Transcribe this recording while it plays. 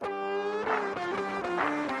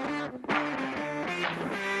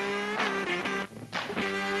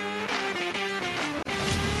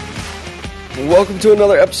Welcome to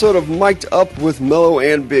another episode of Mic'd Up with Mellow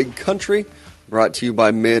and Big Country, brought to you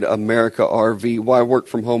by Mid-America RV. Why work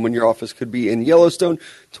from home when your office could be in Yellowstone?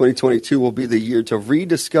 2022 will be the year to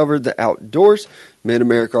rediscover the outdoors.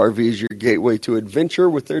 Mid-America RV is your gateway to adventure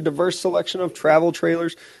with their diverse selection of travel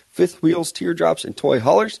trailers, fifth wheels, teardrops, and toy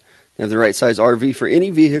haulers. They have the right size RV for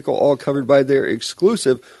any vehicle, all covered by their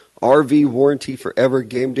exclusive RV warranty forever.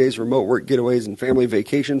 Game days, remote work getaways, and family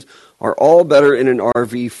vacations are all better in an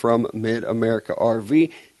RV from Mid-America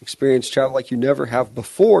RV. Experience travel like you never have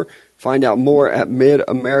before. Find out more at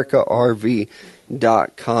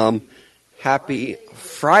midamericarv.com. Happy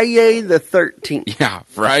Friyay the 13th. Yeah,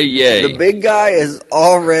 Friyay. The big guy is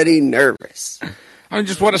already nervous. I mean,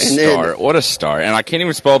 just what a start. What a start. And I can't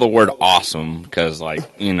even spell the word awesome because,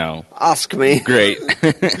 Ask me. Great.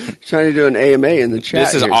 Trying to do an AMA in the chat.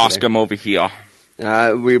 This is awesome over here.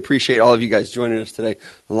 We appreciate all of you guys joining us today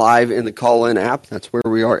live in the call-in app. That's where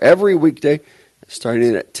we are every weekday,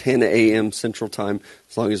 starting at 10 a.m. Central Time.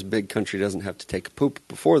 As long as Big Country doesn't have to take a poop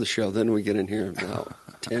before the show, then we get in here about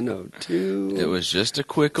 10:02. It was just a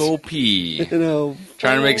quick old pee. Trying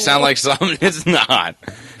to make it sound like something it's not.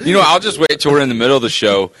 I'll just wait till we're in the middle of the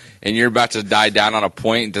show and you're about to die down on a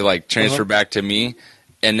point to transfer back to me,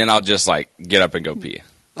 and then I'll just get up and go pee.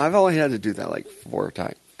 I've only had to do that 4 or 5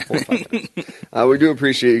 times. We do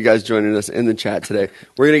appreciate you guys joining us in the chat today.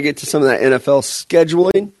 We're going to get to some of that NFL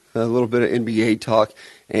scheduling, a little bit of NBA talk,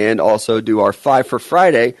 and also do our 5 for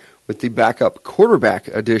Friday with the backup quarterback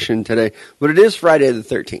edition today. But it is Friday the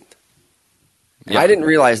 13th. Yeah. I didn't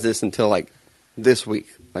realize this until this week,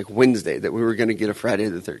 Wednesday, that we were going to get a Friday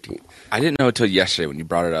the 13th. I didn't know until yesterday when you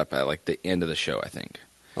brought it up at the end of the show, I think.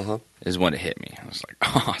 Is when it hit me. I was like,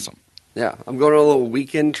 awesome. Yeah, I'm going on a little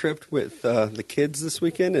weekend trip with the kids this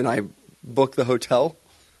weekend, and I booked the hotel.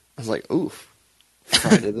 I was like, oof,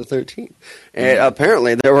 Friday the 13th. And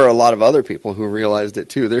apparently there were a lot of other people who realized it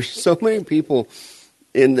too. There's so many people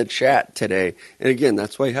in the chat today. And again,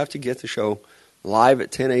 that's why you have to get the show live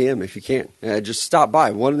at 10 a.m. if you can. Just stop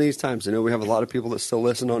by one of these times. I know we have a lot of people that still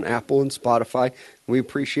listen on Apple and Spotify. We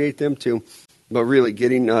appreciate them too. But really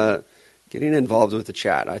getting involved with the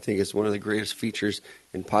chat, I think, is one of the greatest features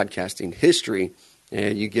in podcasting history.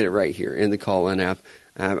 And you get it right here in the call-in app.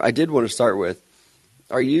 I did want to start with,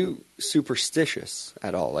 are you superstitious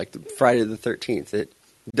at all? Like the Friday the 13th,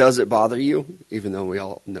 does it bother you? Even though we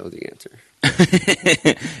all know the answer.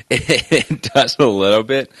 It does a little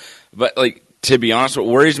bit. But to be honest, what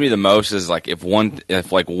worries me the most is if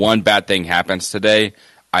one bad thing happens today,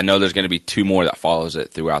 I know there's going to be 2 more that follows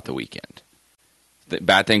it throughout the weekend.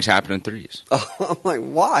 Bad things happen in threes. Oh, I'm like,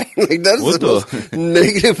 why? That's the most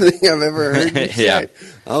negative thing I've ever heard you say. Yeah.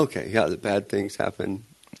 Okay, yeah, the bad things happen.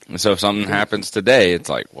 So if something happens today, it's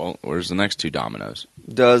well, where's the next 2 dominoes?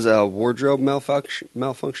 Does a wardrobe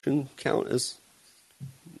malfunction count as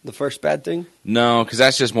the first bad thing? No, because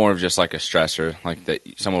that's just more of just a stressor, that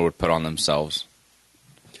someone would put on themselves.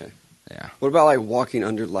 Okay. Yeah. What about walking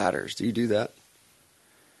under ladders? Do you do that?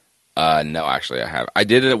 No, actually I have. I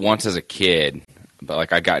did it once as a kid,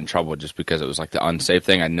 but I got in trouble just because it was the unsafe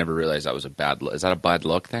thing. I never realized that was a bad look. Is that a bad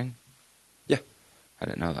luck thing? Yeah. I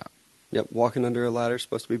didn't know that. Yep, walking under a ladder is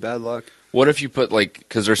supposed to be bad luck. What if you put,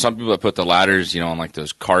 because there's some people that put the ladders, on,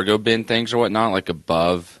 those cargo bin things or whatnot,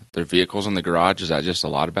 above their vehicles in the garage. Is that just a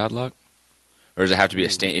lot of bad luck? Or does it have to be a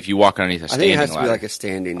stand? If you walk underneath a standing ladder? I think it has to be a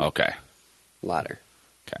standing ladder.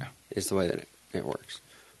 Okay. Is the way that it works.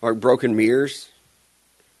 Or broken mirrors.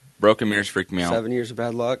 Broken mirrors freak me out. 7 years of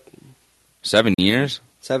bad luck. 7 years?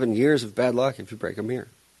 7 years of bad luck if you break a mirror.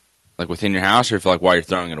 Within your house, or if while you're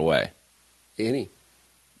throwing it away? Any.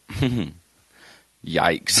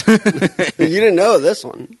 Yikes. You didn't know this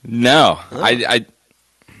one. No. Huh? I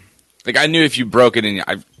knew if you broke it and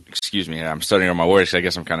excuse me, I'm studying on my words, so I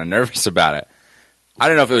guess I'm kind of nervous about it. I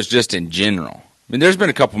don't know if it was just in general. There's been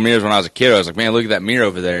a couple mirrors when I was a kid. I was like, man, look at that mirror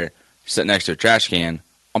over there sitting next to a trash can.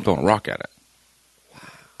 I'm throwing a rock at it. Wow.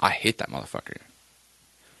 I hate that motherfucker.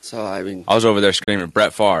 So, I was over there screaming,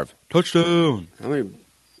 Brett Favre, touchdown. How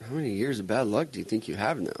many years of bad luck do you think you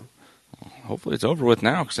have now? Well, hopefully it's over with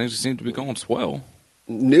now because things seem to be going swell.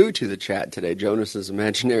 New to the chat today, Jonas's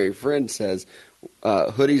imaginary friend says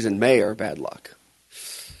hoodies in May are bad luck.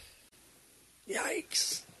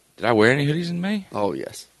 Yikes. Did I wear any hoodies in May? Oh,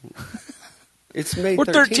 yes. It's May 13th.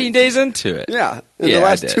 We're 13 days into it. Yeah. In the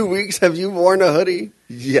last 2 weeks, have you worn a hoodie?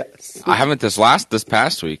 Yes. I haven't this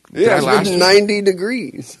past week. Yeah, it's been 90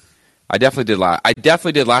 degrees. I definitely did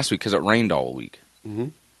last week because it rained all week. Mm-hmm.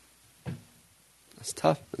 That's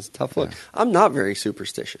tough. That's a tough look. Yeah. I'm not very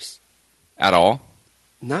superstitious. At all?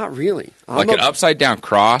 Not really. An upside down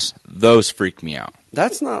cross, those freak me out. I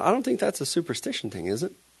don't think that's a superstition thing, is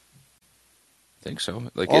it? I think so.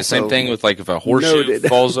 Like the Also, same thing with like if a horseshoe noted.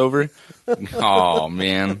 falls over. Oh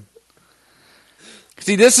man.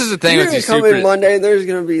 See, this is the thing You're with gonna these come super. in Monday and there's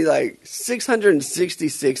gonna be like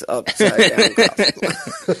 666 upside down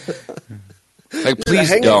crosses. Like, please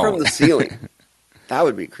hanging don't. from the ceiling. That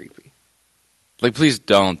would be creepy. Like, please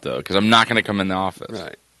don't though, because I'm not gonna come in the office.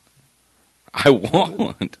 Right. I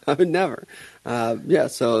won't. I would never. Yeah,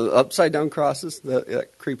 so upside down crosses,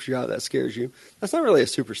 that creeps you out, that scares you. That's not really a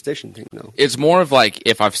superstition thing, though. It's more of like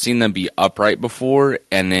if I've seen them be upright before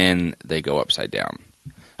and then they go upside down.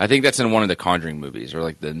 I think that's in one of the Conjuring movies or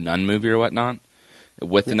like the Nun movie or whatnot.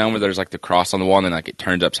 With the nun where there's like the cross on the wall and then like it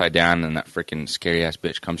turns upside down and that freaking scary ass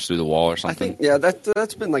bitch comes through the wall or something. I think, yeah,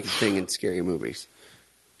 that's been like a thing in scary movies.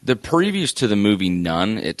 The previews to the movie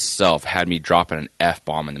Nun itself had me dropping an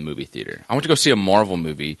F-bomb in the movie theater. I went to go see a Marvel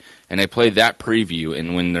movie, and they played that preview,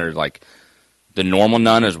 and when they're like, the normal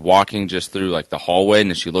nun is walking just through like the hallway, and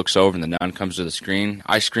then she looks over, and the nun comes to the screen,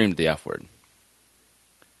 I screamed the F-word.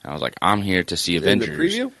 I was like, I'm here to see Avengers. In the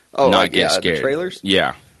preview? Oh, not like, get scared. The trailers?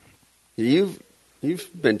 Yeah. You've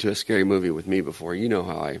been to a scary movie with me before. You know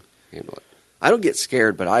how I handle it. I don't get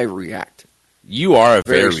scared, but I react. You are a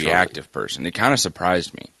very strongly. reactive person. It kind of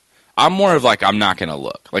surprised me. I'm more of like, I'm not going to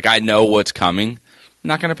look. Like, I know what's coming. I'm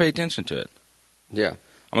not going to pay attention to it. Yeah.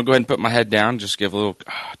 I'm going to go ahead and put my head down, just give a little,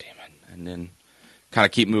 oh, damn it, and then kind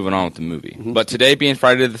of keep moving on with the movie. Mm-hmm. But today being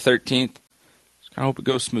Friday the 13th, just kind of hope it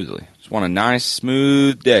goes smoothly. Just want a nice,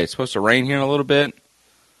 smooth day. It's supposed to rain here in a little bit.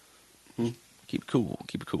 Mm-hmm. Keep it cool.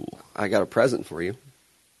 Keep it cool. I got a present for you.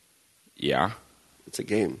 Yeah. It's a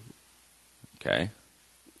game. Okay.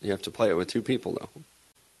 You have to play it with two people, though.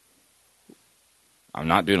 I'm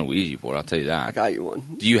not doing a Ouija board, I'll tell you that. I got you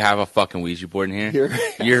one. Do you have a fucking Ouija board in here? Here.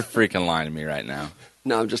 You're freaking lying to me right now.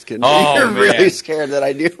 No, I'm just kidding. Oh, You're man. really scared that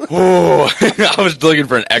I do. Oh, I was looking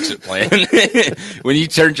for an exit plan. When you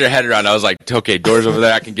turned your head around, I was like, okay, door's over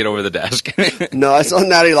there. I can get over the desk. No, I saw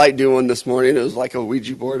Natty Light do one this morning. It was like a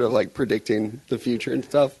Ouija board of like predicting the future and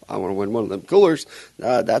stuff. I want to win one of them coolers.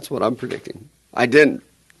 That's what I'm predicting. I didn't.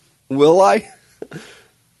 Will I?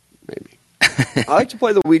 Maybe. I like to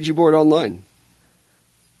play the Ouija board online.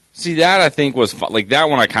 See, that I think was fun. Like that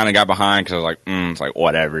one I kind of got behind because I was like, it's like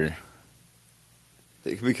whatever.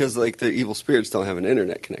 Because like the evil spirits don't have an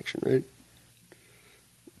internet connection, right?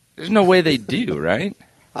 There's no way they do, right?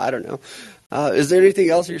 I don't know. Is there anything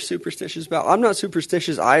else you're superstitious about? I'm not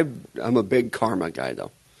superstitious. I'm a big karma guy,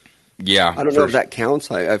 though. Yeah. I don't know if that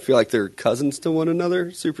counts. I feel like they're cousins to one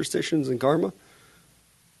another, superstitions and karma.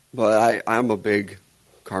 But I'm a big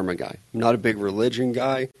karma guy. I'm not a big religion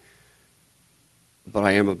guy, but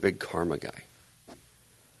I am a big karma guy.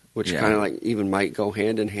 Which kind of like even might go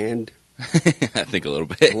hand in hand. I think a little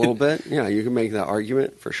bit. A little bit. Yeah, you can make that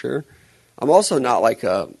argument for sure. I'm also not like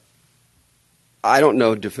I don't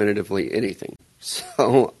know definitively anything.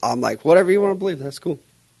 So I'm like, whatever you want to believe, that's cool.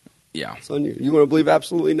 Yeah. It's on you. You want to believe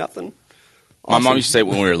absolutely nothing? Awesome. My mom used to say it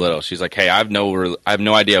when we were little. She's like, hey, I have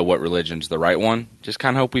no idea what religion's the right one. Just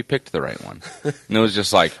kind of hope we picked the right one. And it was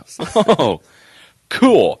just like, oh,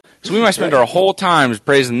 cool. So we might spend our whole time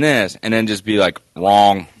praising this and then just be like,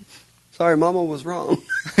 wrong. Sorry, Mama was wrong.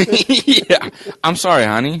 Yeah. I'm sorry,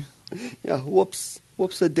 honey. Yeah,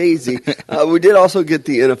 whoops-a-daisy. We did also get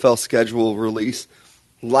the NFL schedule release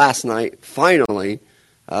last night, finally.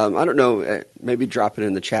 I don't know, maybe drop it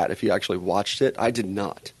in the chat if you actually watched it. I did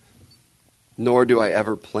not, nor do I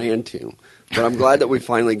ever plan to. But I'm glad that we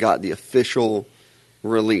finally got the official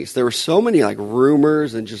release. There were so many like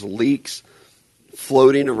rumors and just leaks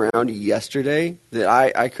floating around yesterday that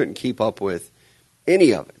I couldn't keep up with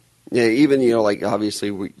any of it. Yeah, even, like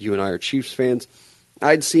obviously you and I are Chiefs fans.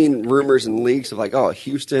 I'd seen rumors and leaks of like, oh,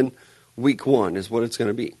 Houston, week 1 is what it's going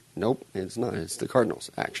to be. Nope, it's not. It's the Cardinals,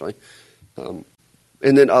 actually. And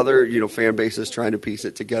then other, fan bases trying to piece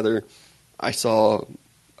it together. I saw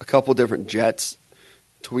a couple different Jets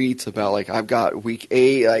tweets about like, I've got week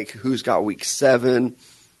 8, like who's got week 7.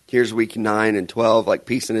 Here's week 9 and 12, like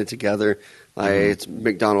piecing it together. It's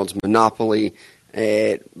McDonald's monopoly.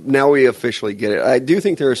 And now we officially get it. I do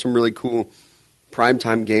think there are some really cool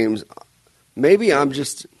primetime games. Maybe I'm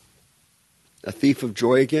just a thief of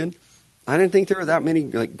joy again. I didn't think there were that many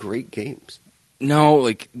like great games. No,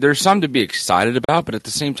 like there's some to be excited about, but at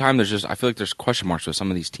the same time, I feel like there's question marks with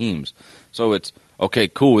some of these teams. So it's okay,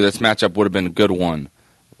 cool. This matchup would have been a good one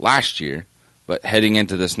last year, but heading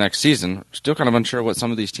into this next season, still kind of unsure what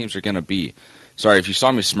some of these teams are going to be. Sorry, if you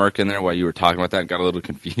saw me smirk in there while you were talking about that and got a little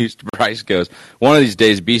confused, Bryce goes, one of these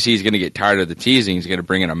days BC is going to get tired of the teasing. He's going to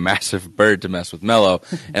bring in a massive bird to mess with Mello.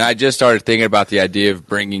 And I just started thinking about the idea of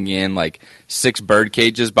bringing in like 6 bird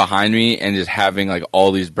cages behind me and just having like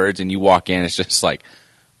all these birds, and you walk in, it's just like,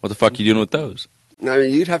 what the fuck are you doing with those? I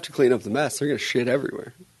mean, you'd have to clean up the mess. They're going to shit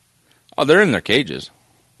everywhere. Oh, they're in their cages.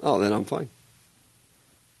 Oh, then I'm fine.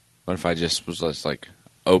 What if I just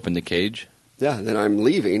open the cage? Yeah, then I'm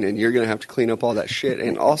leaving, and you're going to have to clean up all that shit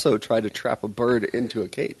and also try to trap a bird into a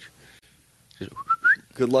cage.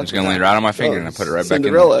 Good luck. It's going to land right on my finger, and I put it right back in.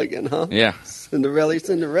 Cinderella again, huh? Yeah. Cinderella.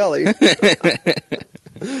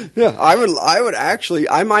 Yeah, I would actually,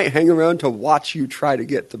 I might hang around to watch you try to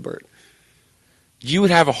get the bird. You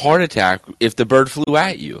would have a heart attack if the bird flew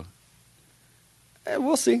at you.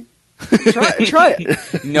 We'll see. Try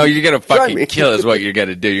it. No, you're going to fucking kill is what you're going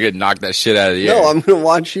to do. You're going to knock that shit out of the air. No, I'm going to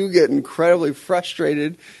watch you get incredibly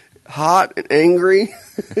frustrated, hot and angry,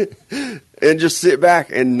 and just sit back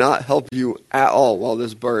and not help you at all while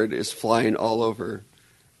this bird is flying all over.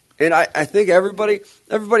 And I think everybody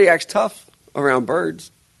acts tough around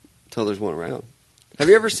birds until there's one around. Have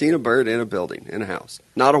you ever seen a bird in a building, in a house?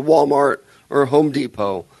 Not a Walmart or a Home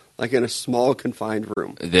Depot, like in a small confined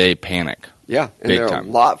room. They panic. Yeah, and Big they're time.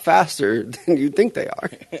 a lot faster than you think they are.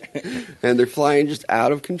 And they're flying just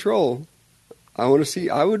out of control. I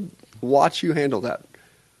would watch you handle that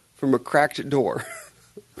from a cracked door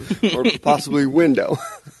or possibly window.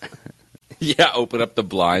 Yeah, open up the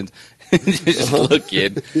blinds. Just look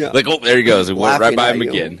in. Yeah. Like, oh, there he goes. It went right by him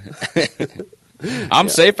again. I'm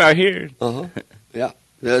safe out here. Yeah.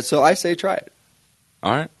 So I say try it.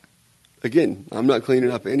 All right. Again, I'm not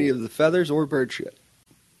cleaning up any of the feathers or bird shit.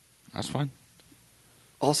 That's fine.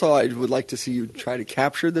 Also, I would like to see you try to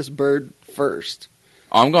capture this bird first.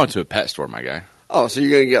 Oh, I'm going to a pet store, my guy. Oh, so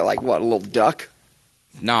you're going to get, like, what, a little duck?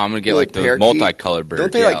 No, I'm going to get, Like the parakeet? multicolored bird.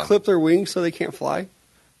 Don't they, like, clip their wings so they can't fly?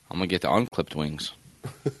 I'm going to get the unclipped wings.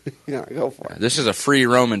 Yeah, go for it. This is a free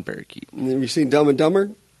roaming parakeet. Have you seen Dumb and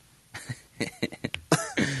Dumber?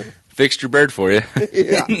 Fixed your bird for you.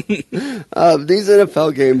 Yeah. These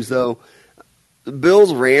NFL games, though, the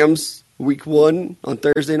Bills-Rams, Week 1 on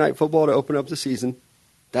Thursday Night Football to open up the season.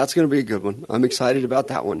 That's going to be a good one. I'm excited about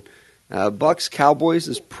that one. Bucks-Cowboys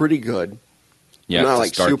is pretty good. Yeah, I'm not to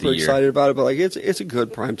like start super the year. excited about it, but like it's a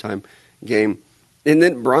good primetime game. And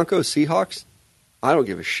then Broncos-Seahawks, I don't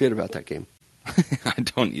give a shit about that game. I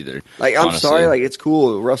don't either. Like, I'm honestly. sorry, like, it's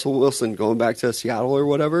cool. Russell Wilson going back to Seattle or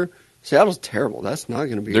whatever. Seattle's terrible. That's not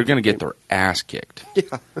going to be. They're going to get their ass kicked.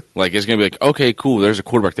 Yeah. Like, it's going to be like, okay, cool, there's a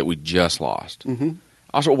quarterback that we just lost. Mm-hmm.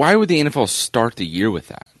 Also, why would the NFL start the year with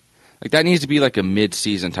that? Like, that needs to be like a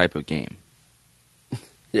mid-season type of game.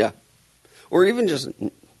 Yeah. Or even just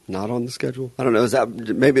not on the schedule. I don't know. Is that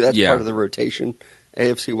maybe that's part of the rotation?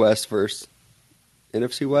 AFC West versus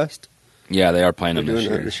NFC West. Yeah, they are playing They're them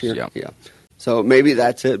doing this that year. this year. Yeah. So maybe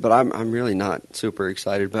that's it, but I'm really not super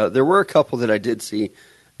excited about it. There were a couple that I did see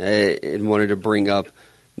and wanted to bring up.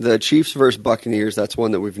 The Chiefs versus Buccaneers, that's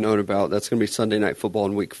one that we've known about. That's going to be Sunday Night Football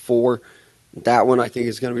in Week 4. That one I think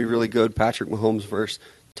is going to be really good. Patrick Mahomes versus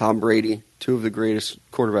Tom Brady, two of the greatest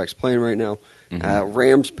quarterbacks playing right now. Mm-hmm.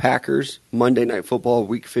 Rams-Packers, Monday Night Football,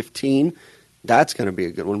 Week 15. That's going to be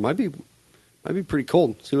a good one. Might be pretty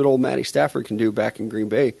cold. See what old Matty Stafford can do back in Green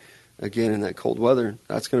Bay again in that cold weather.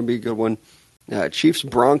 That's going to be a good one.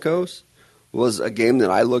 Chiefs-Broncos was a game that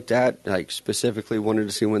I looked at, like specifically wanted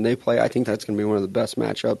to see when they play. I think that's going to be one of the best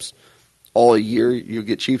matchups all year. You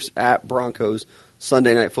get Chiefs at Broncos,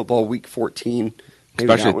 Sunday Night Football, Week 14.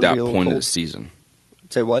 Maybe Especially at that point cold. of the season.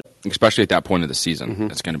 Say what? Especially at that point of the season. Mm-hmm.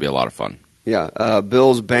 It's going to be a lot of fun. Yeah.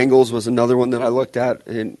 Bills-Bengals was another one that I looked at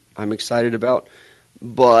and I'm excited about.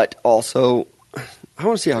 But also, I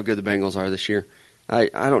want to see how good the Bengals are this year. I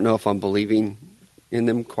don't know if I'm believing in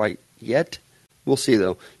them quite yet. We'll see,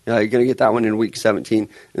 though. You're going to get that one in Week 17. And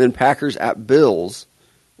then Packers at Bills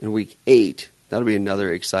in Week 8. That'll be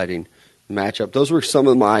another exciting matchup. Those were some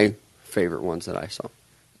of my favorite ones that I saw.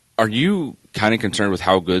 Are you kind of concerned with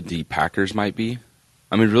how good the Packers might be?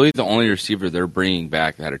 I mean, really the only receiver they're bringing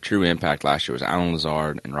back that had a true impact last year was Alan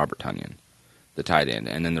Lazard and Robert Tonyan, the tight end,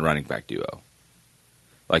 and then the running back duo.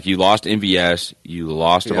 Like, you lost MVS, you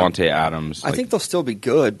lost Devontae Adams. I think they'll still be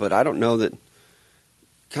good, but I don't know that.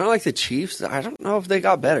 Kind of like the Chiefs, I don't know if they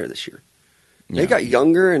got better this year. They got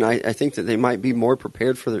younger, and I think that they might be more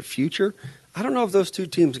prepared for their future. I don't know if those two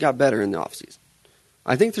teams got better in the offseason.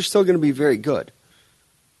 I think they're still going to be very good.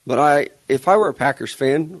 But if I were a Packers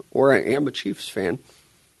fan, or I am a Chiefs fan,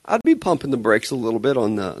 I'd be pumping the brakes a little bit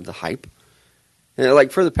on the hype. And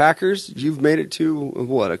like for the Packers, you've made it to,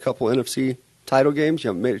 a couple NFC title games? You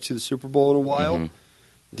haven't made it to the Super Bowl in a while.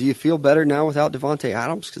 Mm-hmm. Do you feel better now without Devontae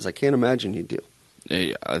Adams? Because I can't imagine you do.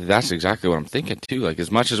 That's exactly what I'm thinking, too. Like,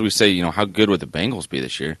 as much as we say, how good would the Bengals be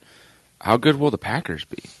this year, how good will the Packers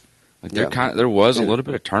be? Like, there was a little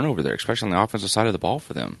bit of turnover there, especially on the offensive side of the ball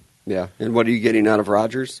for them. Yeah, and what are you getting out of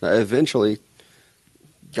Rodgers? Eventually,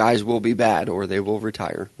 guys will be bad or they will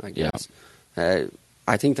retire, I guess. Yeah.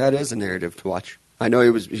 I think that is a narrative to watch. I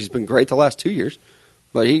know he's been great the last 2 years,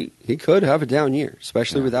 but he could have a down year,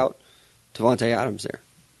 especially without Devontae Adams there.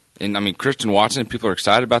 And, I mean, Christian Watson, people are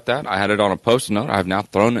excited about that. I had it on a Post-it note. I have now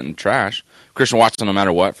thrown it in the trash. Christian Watson, no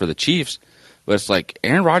matter what, for the Chiefs. But it's like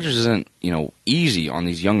Aaron Rodgers isn't, easy on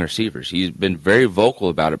these young receivers. He's been very vocal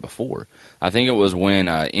about it before. I think it was when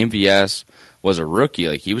MVS was a rookie.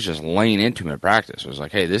 Like, he was just laying into him in practice. It was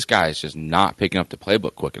like, hey, this guy is just not picking up the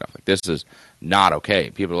playbook quick enough. Like, this is not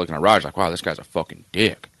okay. People are looking at Rodgers like, wow, this guy's a fucking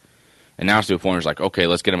dick. And now it's to a point where it's like, okay,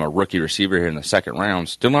 let's get him a rookie receiver here in the second round.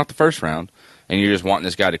 Still not the first round. And you're just wanting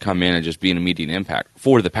this guy to come in and just be an immediate impact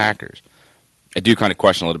for the Packers. I do kind of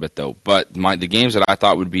question a little bit, though. But the games that I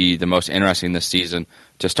thought would be the most interesting this season,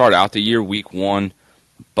 to start out the year, Week 1,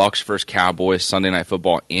 Bucs versus Cowboys, Sunday Night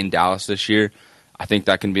Football in Dallas this year. I think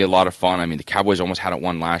that can be a lot of fun. I mean, the Cowboys almost had it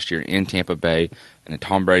won last year in Tampa Bay, and then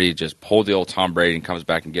Tom Brady just pulled the old Tom Brady and comes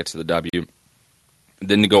back and gets to the W.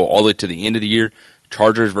 Then to go all the way to the end of the year,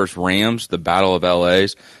 Chargers versus Rams, the Battle of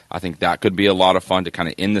LAs. I think that could be a lot of fun to kind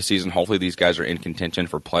of end the season. Hopefully these guys are in contention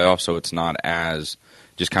for playoffs, so it's not as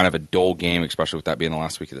just kind of a dull game, especially with that being the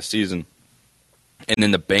last week of the season. And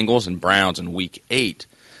then the Bengals and Browns in Week 8.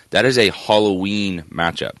 That is a Halloween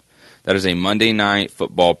matchup. That is a Monday Night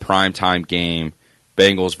Football primetime game,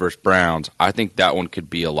 Bengals versus Browns. I think that one could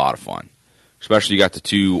be a lot of fun, especially you got the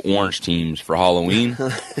two orange teams for Halloween.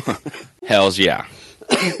 Hells yeah.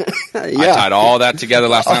 I tied all that together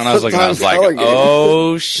last night when I was looking. I was like,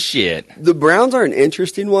 oh, shit. The Browns are an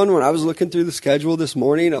interesting one. When I was looking through the schedule this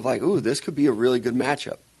morning, I'm like, ooh, this could be a really good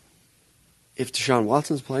matchup. If Deshaun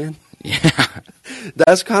Watson's playing. Yeah.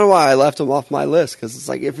 That's kind of why I left him off my list, because it's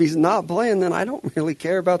like, if he's not playing, then I don't really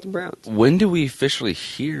care about the Browns. When do we officially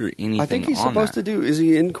hear anything? I think he's on supposed that? to do. Is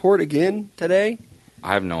he in court again today?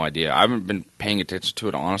 I have no idea. I haven't been paying attention to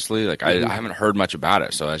it, honestly. Like I haven't heard much about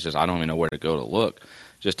it, so it's just I don't even know where to go to look,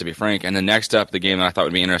 just to be frank. And then next up, the game that I thought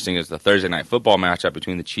would be interesting is the Thursday Night Football matchup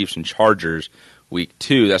between the Chiefs and Chargers, Week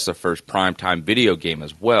 2. That's the first primetime video game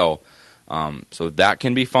as well. So that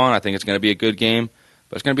can be fun. I think it's going to be a good game,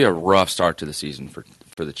 but it's going to be a rough start to the season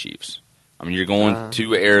for the Chiefs. I mean, you're going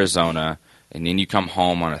to Arizona, and then you come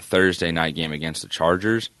home on a Thursday night game against the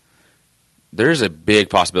Chargers. There's a big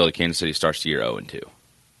possibility Kansas City starts the year 0-2.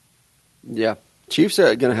 Yeah. Chiefs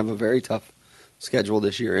are going to have a very tough schedule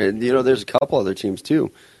this year. And, there's a couple other teams,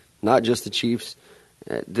 too, not just the Chiefs,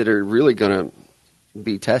 that are really going to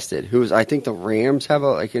be tested. I think the Rams have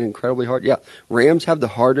an incredibly hard – yeah, Rams have the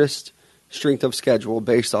hardest strength of schedule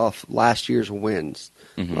based off last year's wins.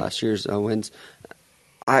 Mm-hmm. Last year's wins.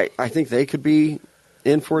 I think they could be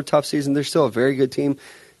in for a tough season. They're still a very good team.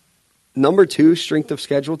 Number 2 strength of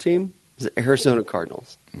schedule team is the Arizona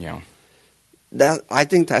Cardinals. Yeah. I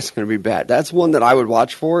think that's going to be bad. That's one that I would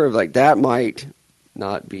watch for. Like, that might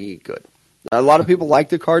not be good. A lot of people like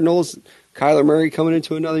the Cardinals. Kyler Murray coming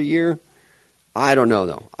into another year. I don't know,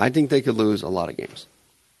 though. I think they could lose a lot of games.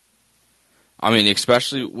 I mean,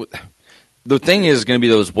 especially the thing is going to be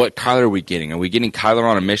those, what Kyler are we getting? Are we getting Kyler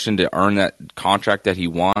on a mission to earn that contract that he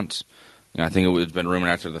wants? I think it's been rumored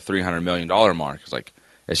after the $300 million mark. It's like,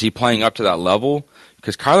 is he playing up to that level?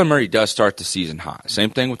 Because Kyler Murray does start the season hot. Same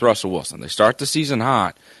thing with Russell Wilson. They start the season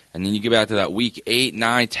hot, and then you get back to that week 8,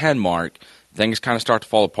 9, 10 mark, things kind of start to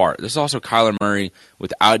fall apart. This is also Kyler Murray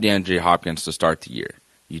without DeAndre Hopkins to start the year.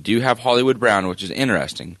 You do have Hollywood Brown, which is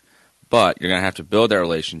interesting, but you're going to have to build that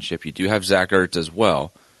relationship. You do have Zach Ertz as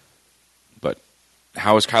well. But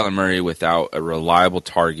how is Kyler Murray without a reliable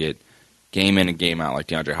target game in and game out like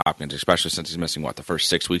DeAndre Hopkins, especially since he's missing, the first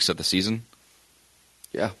 6 weeks of the season?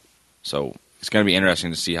 Yeah. So it's going to be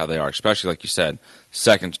interesting to see how they are, especially like you said, the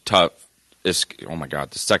second toughest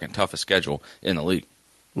schedule in the league.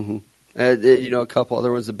 Mm-hmm. A couple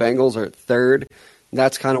other ones. The Bengals are at 3rd.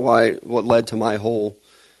 That's kind of what led to my whole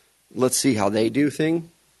let's see how they do thing.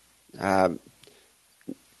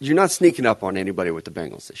 You're not sneaking up on anybody with the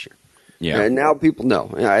Bengals this year. Yeah. And now people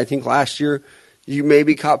know. I think last year you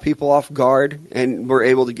maybe caught people off guard and were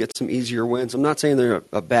able to get some easier wins. I'm not saying they're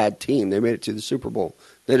a bad team. They made it to the Super Bowl.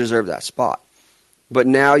 They deserve that spot. But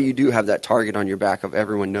now you do have that target on your back of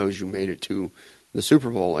everyone knows you made it to the Super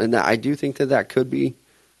Bowl. And I do think that could be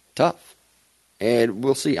tough. And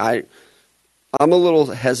we'll see. I'm a little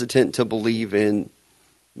hesitant to believe in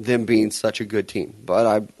them being such a good team.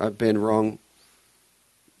 But I've been wrong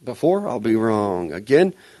before. I'll be wrong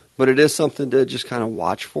again. But it is something to just kind of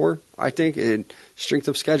watch for, I think. And strength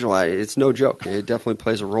of schedule, it's no joke. It definitely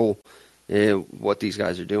plays a role in what these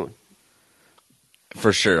guys are doing.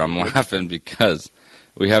 For sure. I'm laughing because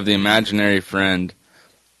we have the imaginary friend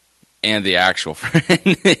and the actual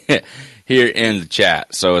friend. here in the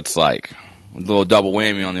chat. So it's like a little double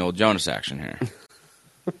whammy on the old Jonas action here.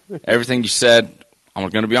 Everything you said, I'm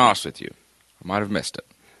going to be honest with you. I might have missed it.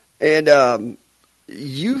 And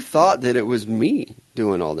you thought that it was me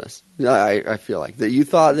doing all this. I feel like that you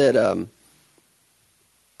thought that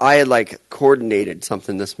I had like coordinated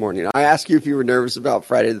something this morning. I asked you if you were nervous about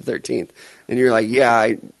Friday the 13th, and you're like, "Yeah,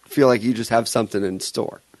 I feel like you just have something in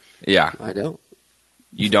store." Yeah, I don't.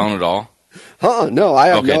 You don't at all. No, I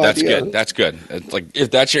have no that's idea. good. That's good. It's like if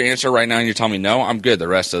that's your answer right now, and you're telling me no, I'm good the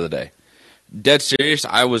rest of the day. Dead serious.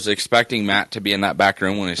 I was expecting Matt to be in that back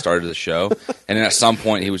room when he started the show, and then at some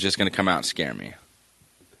point he was just going to come out and scare me.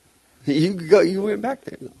 You went back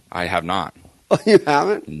there, though. I have not. Oh, you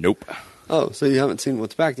haven't? Nope. Oh, so you haven't seen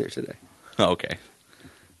what's back there today? Okay.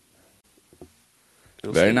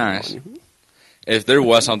 It'll Very say nice. on you. If there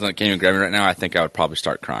was something that came and grabbed me right now, I think I would probably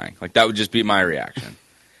start crying. Like that would just be my reaction.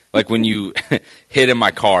 Like when you hit in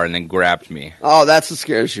my car and then grabbed me. Oh, that's the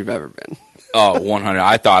scariest you've ever been. Oh, 100.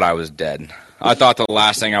 I thought I was dead. I thought the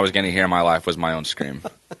last thing I was going to hear in my life was my own scream.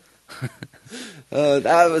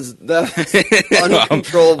 That was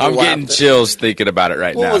uncontrollable. I'm getting chills thinking about it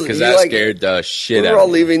right now because that scared the shit out of me. We were all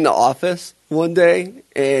leaving the office one day,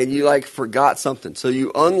 and you like forgot something, so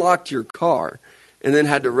you unlocked your car and then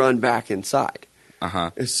had to run back inside.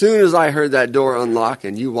 Uh-huh. As soon as I heard that door unlock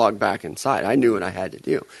and you walked back inside, I knew what I had to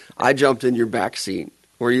do. I jumped in your back seat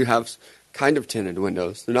where you have kind of tinted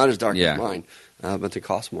windows. They're not as dark as mine, but they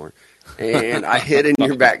cost more. And I hid in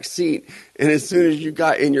your back seat. And as soon as you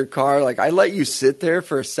got in your car, like I let you sit there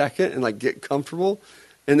for a second and like get comfortable,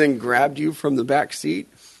 and then grabbed you from the back seat.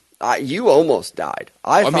 You almost died.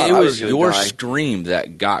 I mean, it was your scream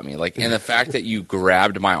that got me. Like, and the fact that you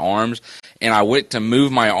grabbed my arms, and I went to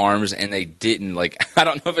move my arms, and they didn't. Like, I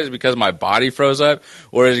don't know if it's because my body froze up,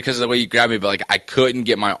 or is it because of the way you grabbed me, but like I couldn't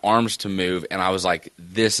get my arms to move, and I was like,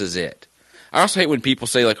 this is it. I also hate when people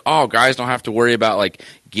say like, oh, guys don't have to worry about like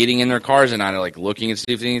getting in their cars and not like looking and see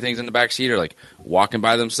if anything's in the back seat or like walking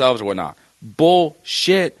by themselves or whatnot.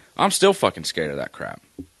 Bullshit. I'm still fucking scared of that crap.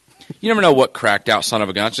 You never know what cracked out son of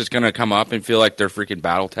a gun's just going to come up and feel like they're freaking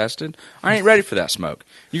battle tested. I ain't ready for that smoke.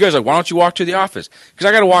 You guys are like, why don't you walk to the office? Because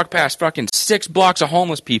I got to walk past fucking 6 blocks of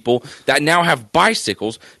homeless people that now have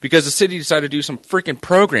bicycles because the city decided to do some freaking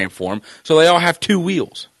program for them so they all have 2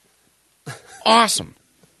 wheels. Awesome.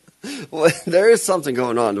 Well, there is something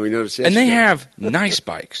going on. Do we notice yesterday? And they have nice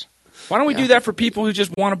bikes. Why don't we do that for people who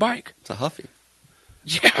just want a bike? It's a Huffy.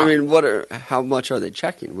 Yeah. I mean, how much are they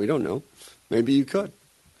checking? We don't know. Maybe you could.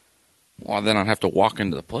 Well, then I'd have to walk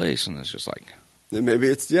into the place, and it's just like... Then maybe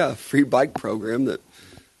it's, a free bike program that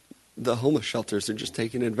the homeless shelters are just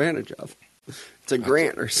taking advantage of. It's a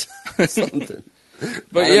grant or something.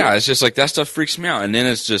 But yeah, it's just like that stuff freaks me out. And then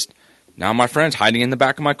it's just, now my friend's hiding in the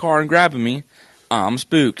back of my car and grabbing me. I'm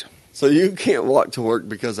spooked. So you can't walk to work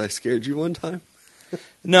because I scared you one time?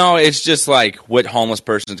 No, it's just like what homeless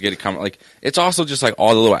person's going to come. Like, it's also just like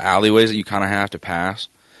all the little alleyways that you kind of have to pass.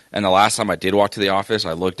 And the last time I did walk to the office,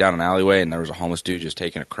 I looked down an alleyway and there was a homeless dude just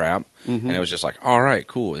taking a crap. Mm-hmm. And it was just like, all right,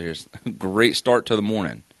 cool. Here's a great start to the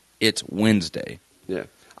morning. It's Wednesday. Yeah.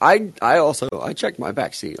 I check my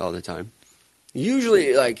back seat all the time.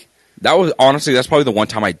 Usually, like... That's probably the one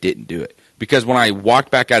time I didn't do it. Because when I walked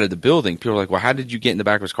back out of the building, people were like, well, how did you get in the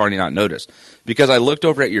back of his car and you not notice? Because I looked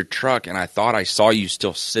over at your truck and I thought I saw you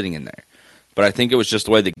still sitting in there. But I think it was just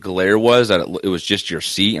the way the glare was, that it was just your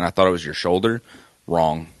seat, and I thought it was your shoulder.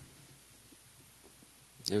 Wrong.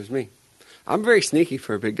 It was me. I'm very sneaky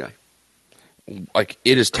for a big guy. Like,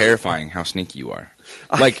 it is terrifying how sneaky you are.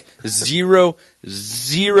 Like, zero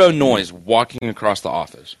noise walking across the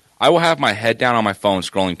office. I will have my head down on my phone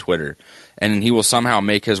scrolling Twitter, and he will somehow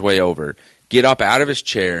make his way over, get up out of his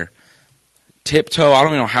chair, tiptoe, I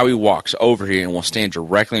don't even know how he walks over here, and will stand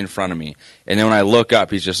directly in front of me. And then when I look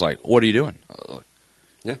up, he's just like, what are you doing?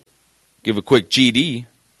 Yeah. Give a quick GD,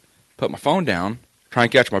 put my phone down, try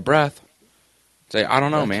and catch my breath. Say, I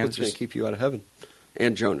don't know, man. What's going to keep you out of heaven?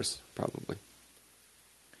 And Jonas, probably.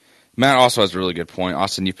 Matt also has a really good point.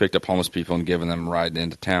 Austin, you picked up homeless people and given them a ride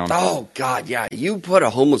into town. Oh, God, yeah. You put a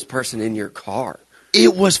homeless person in your car.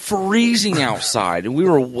 It was freezing outside, and we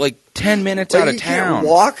were like 10 minutes out of town. You can't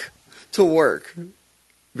walk to work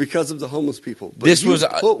because of the homeless people. But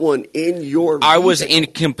put one in your vehicle. I was in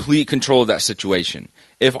complete control of that situation.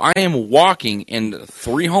 If I am walking and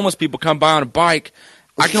 3 homeless people come by on a bike,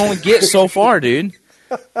 I can only get so far, dude.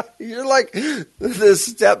 You're like the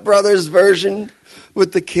Step Brothers version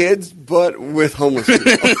with the kids, but with homeless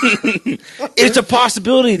people. It's a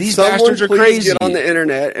possibility. These bastards are crazy. Get on the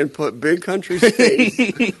internet and put Big Country's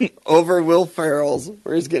face over Will Ferrell's,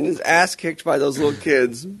 where he's getting his ass kicked by those little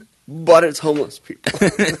kids but it's homeless people.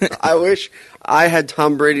 I wish I had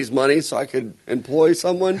Tom Brady's money so I could employ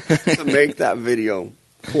someone to make that video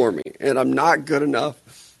for me. And I'm not good enough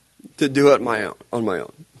to do it on my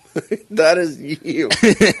own. That is you.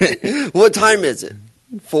 What time is it?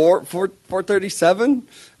 4:37?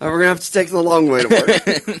 We're going to have to take the long way to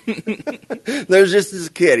work. There's just this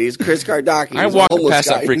kid. He's Chris Kardashian. I walked past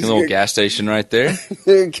that freaking little gas station right there.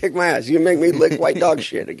 Kick my ass. You make me lick white dog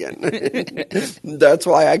shit again. That's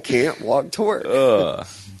why I can't walk to work.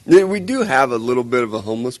 We do have a little bit of a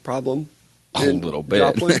homeless problem. A little bit.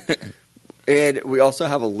 Joplin. And we also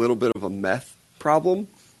have a little bit of a meth problem.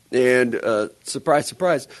 And surprise,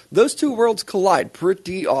 surprise, those two worlds collide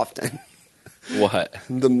pretty often. What?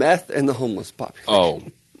 The meth and the homeless population. Oh,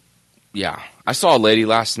 yeah. I saw a lady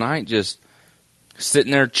last night just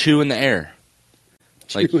sitting there chewing the air.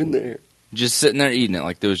 Chewing the air. Just sitting there eating it.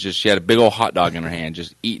 Like there was just, she had a big old hot dog in her hand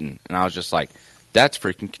just eating. And I was just like, that's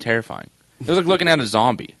freaking terrifying. It was like looking at a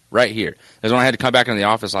zombie right here. That's when I had to come back into the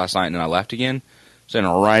office last night and then I left again. Sitting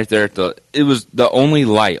right there at it was the only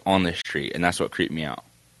light on the street, and that's what creeped me out.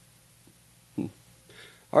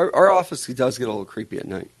 Our office does get a little creepy at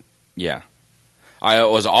night. Yeah. I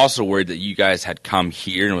was also worried that you guys had come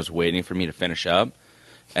here and was waiting for me to finish up.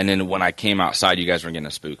 And then when I came outside, you guys were going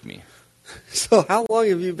to spook me. So how long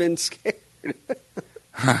have you been scared?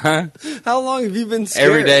 How long have you been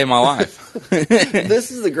scared? Every day of my life.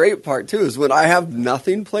 This is the great part, too, is when I have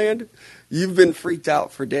nothing planned, you've been freaked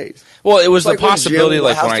out for days. Well, it was like the possibility, Jim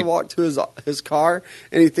like has when to walk to his car,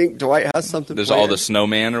 and you think Dwight has something there's planned. all the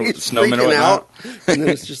snowmen or He's snowmen or freaking whatnot. out, and then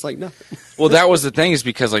it's just like nothing. Well, that was the thing, is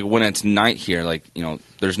because like when it's night here, like, you know,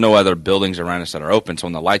 there's no other buildings around us that are open. So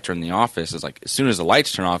when the lights are in the office, it's like as soon as the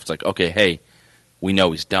lights turn off, it's like, okay, hey, we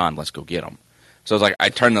know he's done. Let's go get him. So it's like I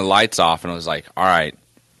turned the lights off, and I was like, all right.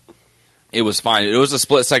 It was fine. It was a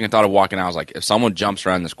split-second thought of walking out. I was like, if someone jumps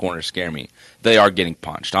around this corner to scare me, they are getting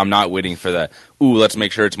punched. I'm not waiting for the, ooh, let's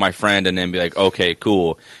make sure it's my friend, and then be like, okay,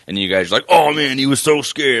 cool. And you guys are like, oh, man, he was so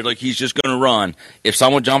scared. Like, he's just going to run. If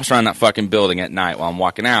someone jumps around that fucking building at night while I'm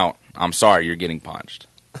walking out, I'm sorry, you're getting punched.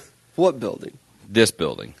 What building? This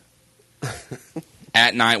building.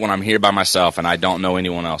 At night when I'm here by myself and I don't know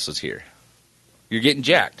anyone else is here. You're getting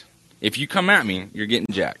jacked. If you come at me, you're getting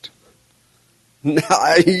jacked. No,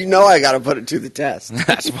 you know I got to put it to the test.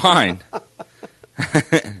 That's fine.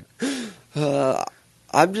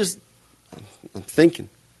 I'm thinking.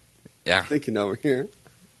 Yeah. I'm thinking over here.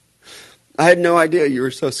 I had no idea you were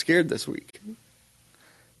so scared this week.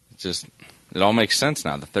 It all makes sense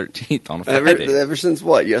now. The 13th on a Friday. Ever since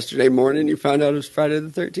what? Yesterday morning you found out it was Friday the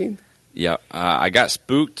 13th? Yeah. I got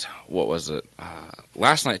spooked. What was it?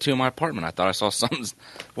 Last night, too, in my apartment. I thought I saw something.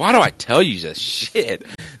 Why do I tell you this shit?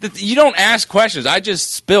 You don't ask questions. I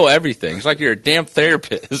just spill everything. It's like you're a damn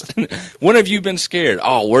therapist. When have you been scared?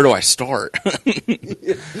 Oh, where do I start? Walked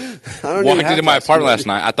into my apartment last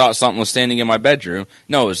night. I thought something was standing in my bedroom.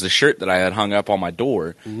 No, it was the shirt that I had hung up on my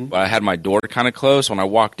door. Mm-hmm. But I had my door kind of closed. When I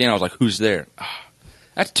walked in, I was like, who's there? Oh,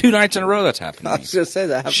 that's 2 nights in a row that's happened to me. I was going to say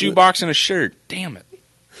that. Shoebox and a shirt. Damn it.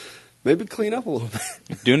 Maybe clean up a little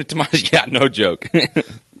bit. Doing it to my... Yeah, no joke. I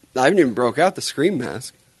haven't even broke out the Scream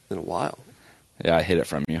mask in a while. Yeah, I hid it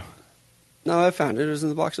from you. No, I found it. It was in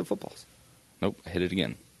the box of footballs. Nope, I hid it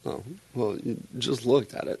again. Oh, well, you just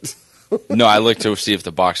looked at it. No, I looked to see if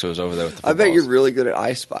the box was over there with the footballs. I bet you're really good at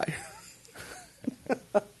I Spy.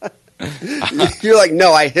 You're like,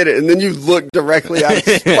 no, I hit it, and then you look directly at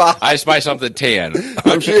the spot. I spy something tan.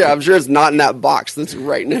 I'm sure it's not in that box that's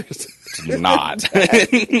right next. It's not.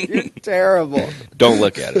 You're terrible. Don't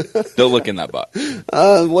look at it. Don't look in that box.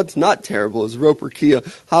 What's not terrible is Roper Kia.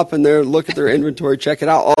 Hop in there, look at their inventory, check it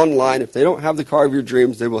out online. If they don't have the car of your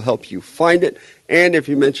dreams, they will help you find it. And if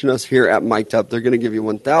you mention us here at Mic'd Up, they're going to give you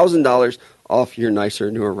 $1,000 off your nicer,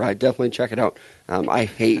 newer ride. Definitely check it out. I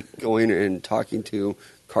hate going and talking to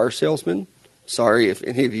car salesmen. Sorry if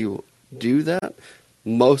any of you do that.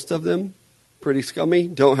 Most of them, pretty scummy.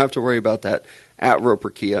 Don't have to worry about that at Roper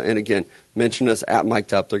Kia. And again, mention us at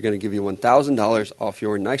Mic'd Up. They're going to give you $1,000 off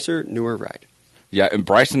your nicer, newer ride. Yeah, and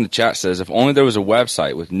Bryce in the chat says, if only there was a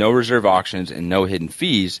website with no reserve auctions and no hidden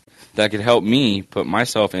fees that could help me put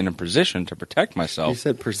myself in a position to protect myself. You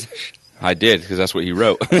said position. I did, because that's what he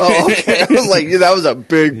wrote. Oh, okay. I was like, that was a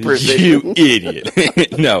big position. You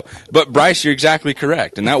idiot. No, but Bryce, you're exactly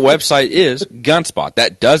correct. And that website is Gunspot.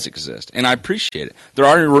 That does exist, and I appreciate it. There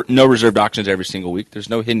are no reserved auctions every single week.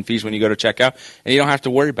 There's no hidden fees when you go to checkout, and you don't have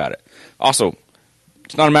to worry about it. Also,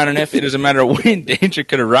 it's not a matter of if, it is a matter of when danger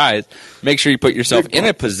could arise. Make sure you put yourself in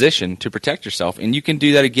a position to protect yourself, and you can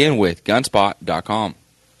do that again with Gunspot.com.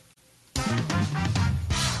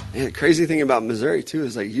 And the crazy thing about Missouri, too,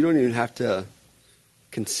 is like you don't even have to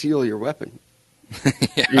conceal your weapon.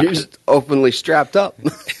 Yeah. You're just openly strapped up.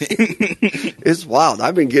 It's wild.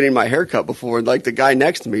 I've been getting my hair cut before, and like the guy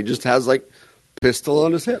next to me just has like pistol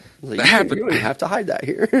on his hip. Like, you don't even have to hide that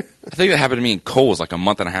here. I think that happened to me in Kohl's like a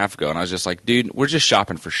month and a half ago, and I was just like, dude, we're just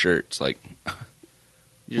shopping for shirts. Like,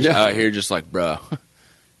 you're just out here just like, bro,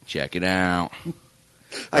 check it out.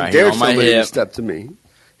 I dare somebody to step to me.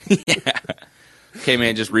 Yeah. Okay,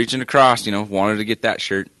 man, just reaching across, wanted to get that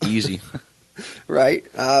shirt. Easy. Right.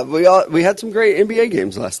 We had some great NBA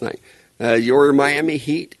games last night. Your Miami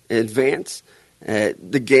Heat advance.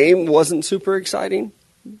 The game wasn't super exciting.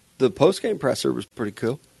 The post-game presser was pretty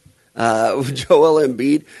cool. Joel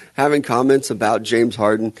Embiid having comments about James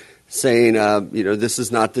Harden, saying, this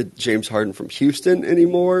is not the James Harden from Houston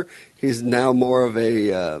anymore. He's now more of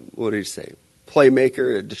a, what did he say,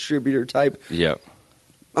 playmaker, a distributor type. Yep.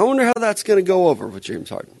 I wonder how that's going to go over with James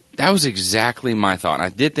Harden. That was exactly my thought. And I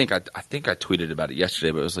did think I tweeted about it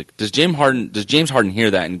yesterday, but it was like, does James Harden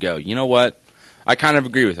hear that and go, you know what? I kind of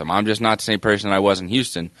agree with him. I'm just not the same person I was in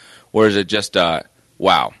Houston. Or is it just,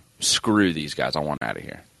 wow, screw these guys. I want out of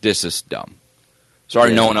here. This is dumb.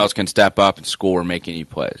 Sorry, no one else can step up and score or make any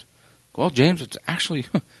plays. Well, James, it's actually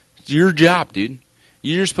it's your job, dude.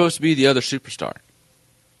 You're supposed to be the other superstar.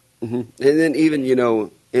 Mm-hmm. And then even,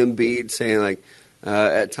 Embiid saying, like,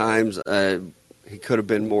 at times he could have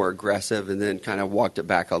been more aggressive, and then kind of walked it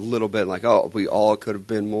back a little bit, like, oh, we all could have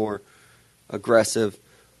been more aggressive.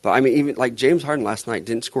 But, I mean, even like James Harden last night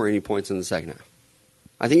didn't score any points in the second half.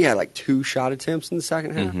 I think he had like 2 shot attempts in the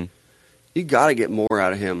second half. Mm-hmm. You got to get more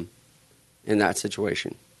out of him in that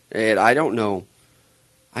situation. And I don't know.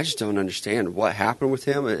 I just don't understand what happened with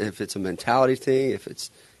him, if it's a mentality thing, if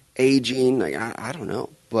it's aging. Like, I don't know.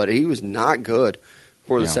 But he was not good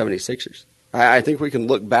for the 76ers. I think we can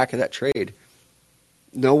look back at that trade.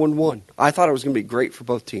 No one won. I thought it was going to be great for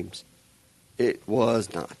both teams. It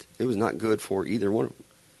was not. It was not good for either one of them.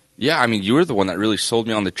 Yeah, I mean, you were the one that really sold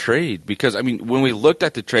me on the trade because, I mean, when we looked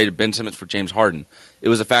at the trade of Ben Simmons for James Harden, it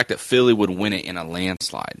was the fact that Philly would win it in a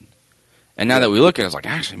landslide. And now that we look at it, it's like,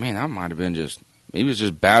 actually, man, that might have been maybe it was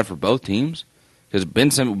just bad for both teams because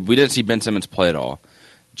we didn't see Ben Simmons play at all.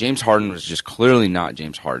 James Harden was just clearly not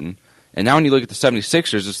James Harden. And now when you look at the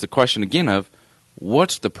 76ers, it's the question again of,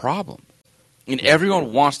 what's the problem? And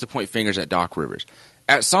everyone wants to point fingers at Doc Rivers.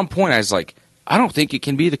 At some point, I was like, I don't think it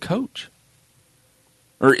can be the coach.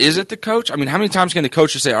 Or is it the coach? I mean, how many times can the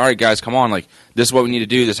coach just say, all right, guys, come on, like, this is what we need to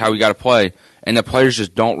do, this is how we got to play, and the players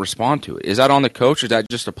just don't respond to it? Is that on the coach, or is that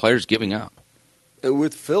just the players giving up?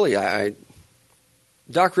 With Philly,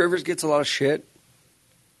 Doc Rivers gets a lot of shit.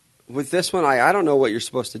 With this one, I don't know what you're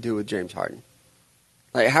supposed to do with James Harden.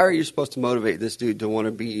 Like, how are you supposed to motivate this dude to want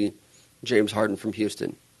to be James Harden from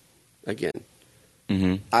Houston again?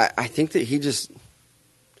 Mm-hmm. I think that he just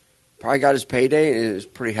probably got his payday and is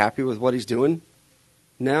pretty happy with what he's doing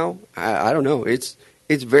now. I don't know. It's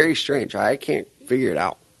very strange. I can't figure it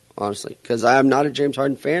out, honestly, because I'm not a James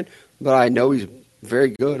Harden fan, but I know he's very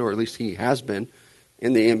good, or at least he has been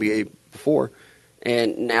in the NBA before.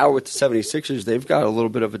 And now with the 76ers, they've got a little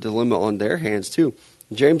bit of a dilemma on their hands, too.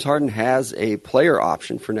 James Harden has a player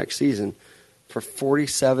option for next season for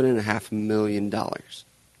 $47.5 million.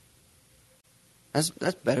 That's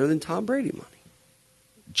better than Tom Brady money.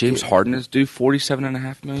 James Harden is due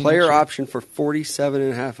 $47.5 million. Player option for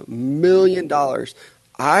 $47.5 million.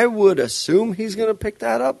 I would assume he's going to pick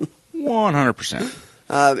that up.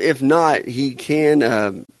 100%. If not, he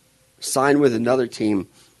can sign with another team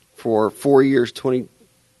for 4 years, the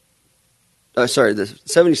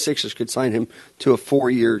 76ers could sign him to a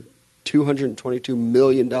 4-year, $222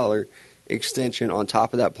 million extension on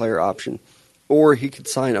top of that player option. Or he could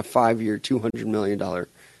sign a 5-year, $200 million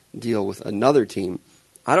deal with another team.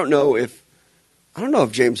 I don't know if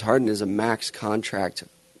James Harden is a max contract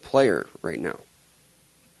player right now.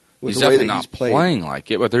 He's definitely not playing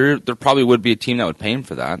like it, but there probably would be a team that would pay him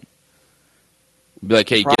for that. Be like,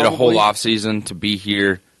 hey, get a whole off season to be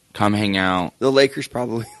here, come hang out. The Lakers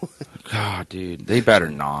probably would. God, dude, they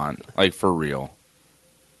better not. Like, for real.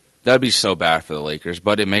 That'd be so bad for the Lakers,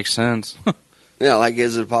 but it makes sense. Yeah, like,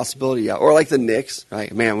 is it a possibility? Yeah. Or like the Knicks.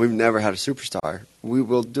 Like, man, we've never had a superstar. We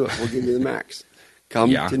will do it. We'll give you the max.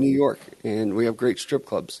 Come to New York, and we have great strip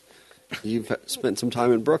clubs. You've spent some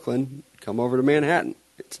time in Brooklyn. Come over to Manhattan.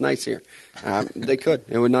 It's nice here. They could.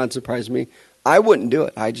 It would not surprise me. I wouldn't do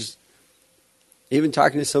it. I just, even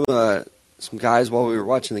talking to some guys while we were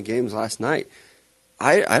watching the games last night,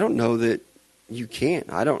 I don't know that you can.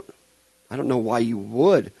 I don't know why you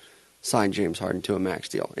would sign James Harden to a max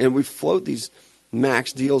deal. And we float these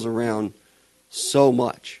max deals around so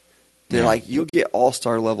much. They're like, you'll get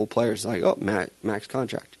all-star level players like, oh, max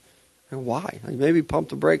contract. And why? Like maybe pump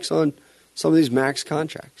the brakes on some of these max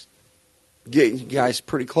contracts. Get guys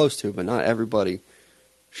pretty close to, but not everybody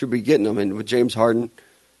should be getting them. And with James Harden,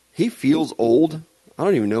 he feels old. I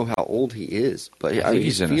don't even know how old he is, but I think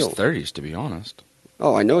he's in his 30s, to be honest.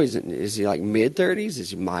 Oh, I know is he like mid-30s? Is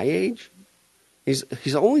he my age?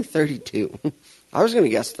 He's only 32. I was going to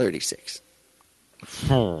guess 36.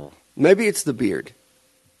 Maybe it's the beard.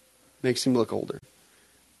 Makes him look older.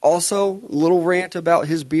 Also, little rant about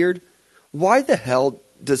his beard. Why the hell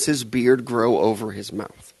does his beard grow over his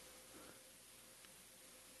mouth?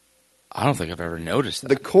 I don't think I've ever noticed that.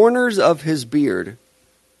 The corners of his beard,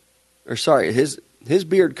 his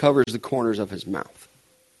beard covers the corners of his mouth.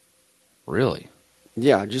 Really?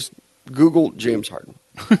 Yeah, just Google James Harden.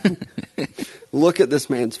 Look at this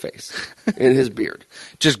man's face and his beard.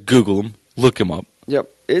 Just Google him. Look him up. Yep,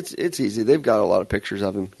 it's easy. They've got a lot of pictures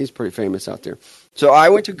of him. He's pretty famous out there. So I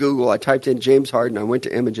went to Google. I typed in James Harden. I went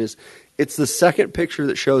to images. It's the second picture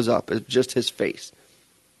that shows up. It's just his face.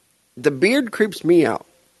 The beard creeps me out.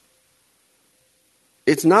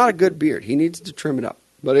 It's not a good beard. He needs to trim it up.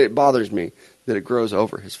 But it bothers me that it grows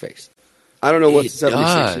over his face. I don't know what the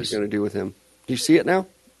 76ers is going to do with him. Do you see it now?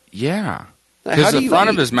 Yeah. Because the front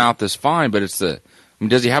of his mouth is fine, but it's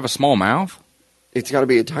does he have a small mouth? It's got to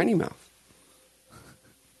be a tiny mouth.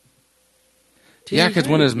 Yeah, because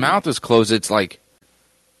when his mouth is closed, it's like,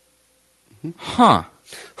 huh.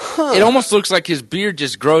 It almost looks like his beard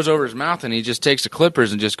just grows over his mouth, and he just takes the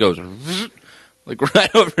clippers and just goes like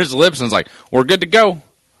right over his lips, and it's like, we're good to go.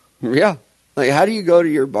 Yeah. Like, how do you go to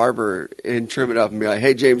your barber and trim it up and be like,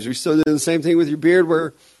 hey, James, we still doing the same thing with your beard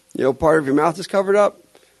where, part of your mouth is covered up?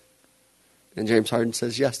 And James Harden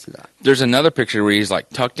says yes to that. There's another picture where he's like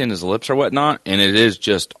tucked in his lips or whatnot, and it is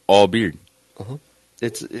just all beard. Uh-huh.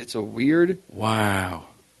 It's a weird. Wow.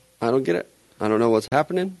 I don't get it. I don't know what's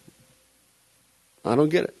happening. I don't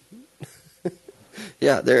get it.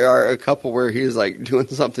 Yeah, there are a couple where he's like doing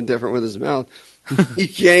something different with his mouth. You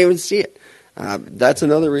can't even see it. That's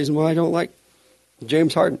another reason why I don't like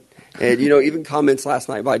James Harden. And, even comments last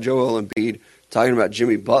night by Joel Embiid talking about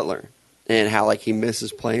Jimmy Butler and how, like, he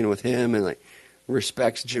misses playing with him and, like,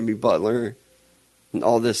 respects Jimmy Butler and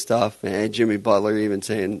all this stuff. And Jimmy Butler even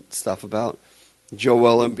saying stuff about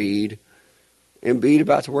Joel Embiid. Embiid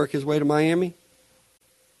about to work his way to Miami?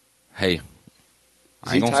 Hey.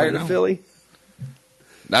 Is he tired of Philly?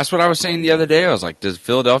 That's what I was saying the other day. I was like, does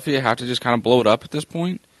Philadelphia have to just kind of blow it up at this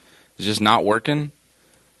point? It's just not working.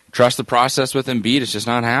 Trust the process with Embiid. It's just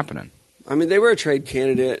not happening. I mean, they were a trade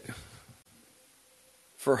candidate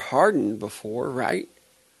for Harden before, right?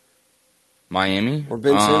 Miami? Or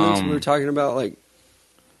Ben Simmons. We were talking about, like,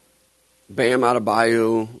 Bam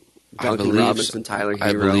Adebayo, Duncan Robinson, Tyler Hero.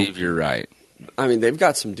 I believe you're right. I mean, they've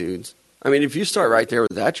got some dudes. I mean, if you start right there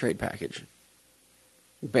with that trade package,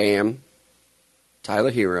 Bam,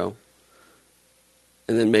 Tyler Hero,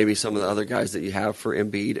 and then maybe some of the other guys that you have for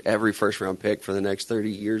Embiid, every first-round pick for the next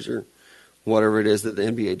 30 years or whatever it is that the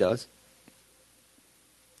NBA does.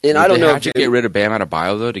 And I don't know if you get rid of Bam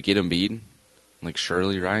Adebayo, though, to get Embiid? Like,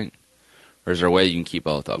 surely, right? Or is there a way you can keep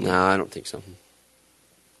both of them? No, I don't think so.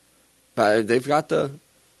 But they've got the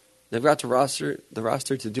roster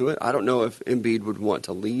to do it. I don't know if Embiid would want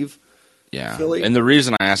to leave. Yeah, Philly. And the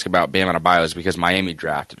reason I ask about Bam Adebayo is because Miami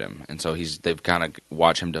drafted him, and so they've kind of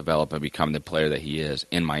watched him develop and become the player that he is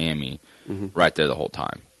in Miami, right there the whole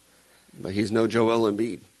time. But he's no Joel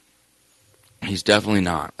Embiid. He's definitely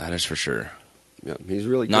not. That is for sure. Yeah, he's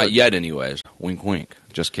really good. Not yet, anyways. Wink, wink.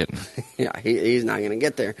 Just kidding. Yeah, he's not going to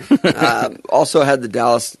get there. Also had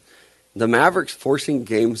the Mavericks forcing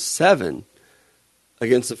Game 7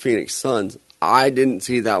 against the Phoenix Suns. I didn't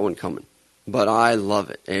see that one coming. But I love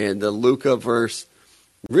it. And the Luka verse,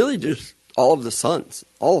 really just all of the Suns,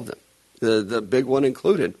 all of them, the big one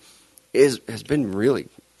included, has been really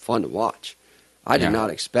fun to watch. I did not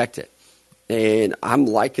expect it. And I'm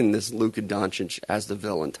liking this Luka Doncic as the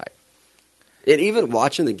villain type. And even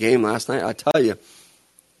watching the game last night, I tell you,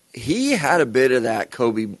 he had a bit of that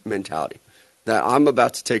Kobe mentality, that I'm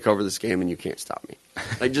about to take over this game and you can't stop me.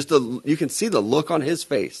 Like you can see the look on his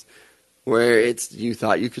face where you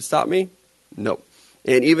thought you could stop me? Nope.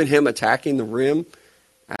 And even him attacking the rim,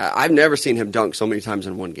 I've never seen him dunk so many times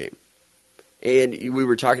in one game. And we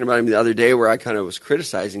were talking about him the other day where I kind of was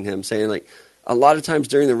criticizing him, saying, like, a lot of times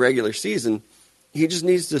during the regular season, he just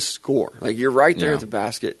needs to score. Like, you're right there at the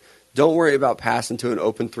basket. Don't worry about passing to an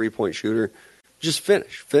open three-point shooter. Just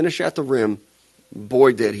finish. Finish at the rim.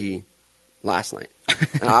 Boy, did he last night.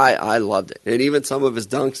 I loved it. And even some of his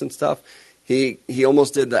dunks and stuff, he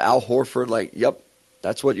almost did the Al Horford, like, yep,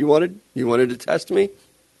 that's what you wanted? You wanted to test me?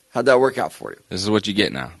 How'd that work out for you? This is what you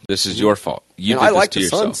get now. This is your fault. You and did I this like to the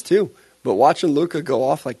yourself. Suns too, but watching Luka go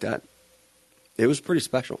off like that, it was pretty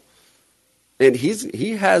special. And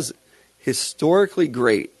he has historically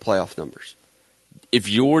great playoff numbers. If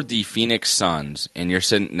you're the Phoenix Suns and you're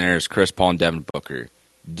sitting there as Chris Paul and Devin Booker,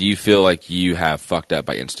 do you feel like you have fucked up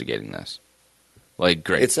by instigating this? Like,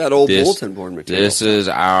 great. It's that old bulletin board material. This is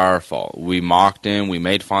our fault. We mocked him. We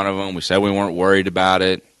made fun of him. We said we weren't worried about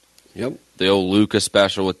it. Yep. The old Luka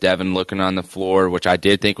special with Devin looking on the floor, which I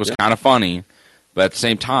did think was kind of funny. But at the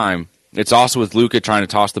same time, it's also with Luka trying to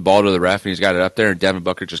toss the ball to the ref, and he's got it up there, and Devin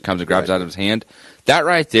Booker just comes and grabs it out of his hand. That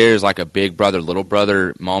right there is like a big brother, little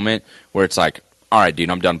brother moment where it's like, all right, dude,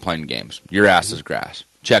 I'm done playing games. Your ass is grass.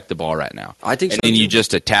 Check the ball right now. I think and so, then too. you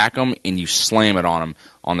just attack them, and you slam it on them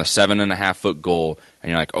on the 7.5-foot goal, and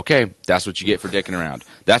you're like, okay, that's what you get for dicking around.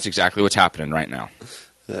 That's exactly what's happening right now.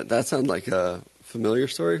 That sounds like a familiar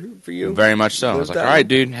story for you. Very much so. I was like, all right,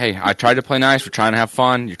 dude, hey, I tried to play nice. We're trying to have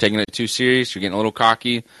fun. You're taking it too serious. You're getting a little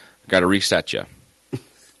cocky. Got to reset you. Yeah.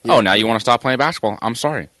 Oh, now you want to stop playing basketball? I'm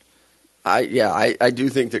sorry. I do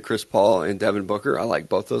think that Chris Paul and Devin Booker, I like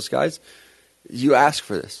both those guys. You asked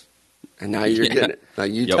for this, and now you're getting it. Now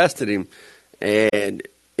you tested him, and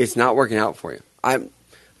it's not working out for you. I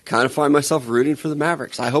kind of find myself rooting for the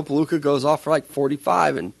Mavericks. I hope Luka goes off for like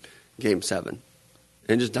 45 in Game 7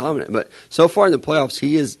 and just dominate. But so far in the playoffs,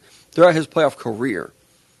 he is, throughout his playoff career,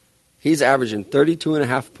 he's averaging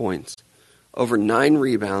 32.5 points, over 9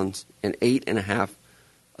 rebounds, and 8.5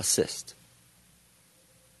 assists.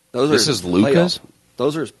 This is Luka's?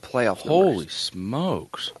 Those are his playoff Holy numbers.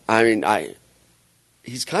 smokes. I mean,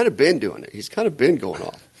 he's kind of been doing it. He's kind of been going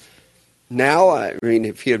off. Now, I mean,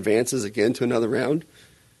 if he advances again to another round,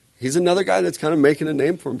 he's another guy that's kind of making a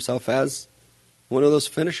name for himself as one of those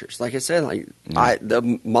finishers. Like I said,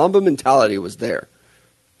 the Mamba mentality was there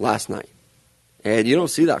last night. And you don't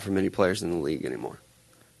see that from many players in the league anymore.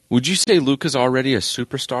 Would you say Luka's already a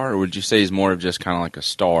superstar, or would you say he's more of just kind of like a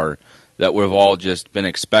star that we've all just been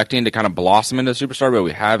expecting to kind of blossom into a superstar, but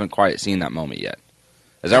we haven't quite seen that moment yet?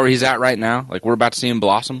 Is that where he's at right now? Like, we're about to see him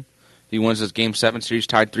blossom? He wins this Game 7 series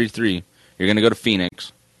tied 3-3. You're going to go to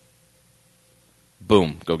Phoenix.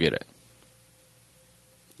 Boom, go get it.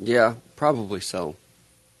 Yeah, probably so.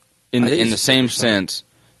 In the same sense,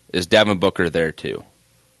 is Devin Booker there too?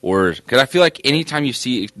 Or, because I feel like anytime you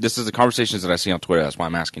see, this is the conversations that I see on Twitter, that's why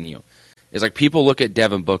I'm asking you. It's like people look at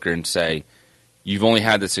Devin Booker and say, you've only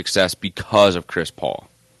had the success because of Chris Paul.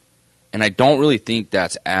 And I don't really think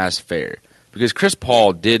that's as fair. Because Chris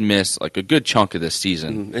Paul did miss like a good chunk of this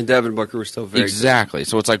season. Mm-hmm. And Devin Booker was still very Exactly.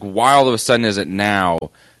 So it's like, why all of a sudden is it now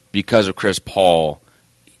because of Chris Paul,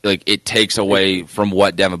 like it takes away from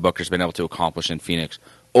what Devin Booker's been able to accomplish in Phoenix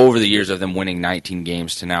over the years of them winning 19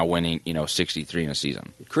 games to now winning, 63 in a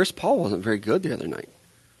season. Chris Paul wasn't very good the other night.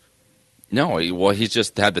 No, he's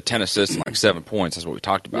just had the 10 assists and like 7 points. That's what we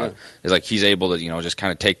talked about. Yeah. It's like he's able to, just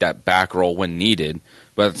kind of take that back roll when needed,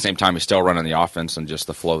 but at the same time, he's still running the offense and just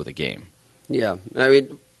the flow of the game. Yeah, I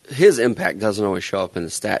mean, his impact doesn't always show up in the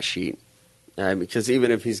stat sheet because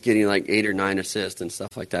even if he's getting like 8 or 9 assists and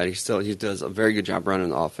stuff like that, he does a very good job running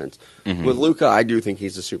the offense. Mm-hmm. With Luka, I do think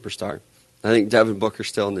he's a superstar. I think Devin Booker's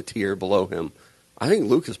still in the tier below him. I think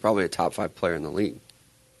Luka's probably a top 5 player in the league.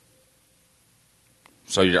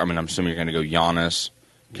 So, I'm assuming you're going to go Giannis,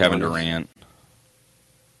 Kevin Durant,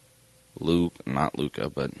 not Luka,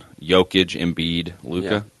 but Jokic, Embiid,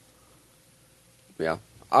 Luka. Yeah,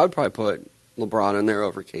 I would probably put LeBron in there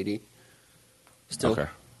over KD. Still, okay.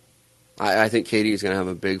 I think KD is going to have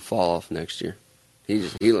a big fall off next year. He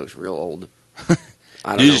looks real old. He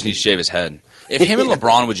just needs to shave his head. If him and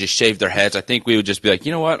LeBron would just shave their heads, I think we would just be like,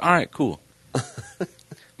 you know what? All right, cool.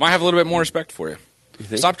 Might have a little bit more respect for you.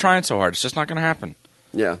 Stop trying so hard. It's just not going to happen.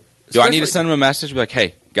 Yeah. Do I need to send him a message? Be like,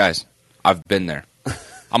 hey, guys, I've been there.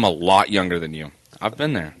 I'm a lot younger than you. I've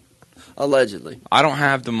been there. Allegedly. I don't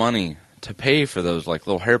have the money to pay for those like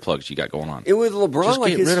little hair plugs you got going on. And with LeBron,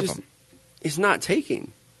 just get rid of them. It's not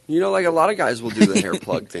taking. Like a lot of guys will do the hair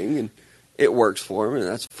plug thing, and it works for him, and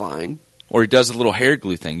that's fine. Or he does a little hair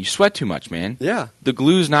glue thing. You sweat too much, man. Yeah. The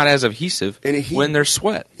glue's not as adhesive when there's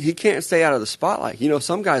sweat. He can't stay out of the spotlight.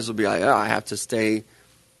 Some guys will be like, I have to stay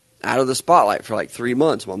out of the spotlight for like 3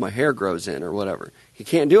 months while my hair grows in or whatever. He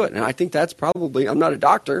can't do it. And I think that's probably, I'm not a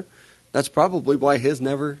doctor, that's probably why his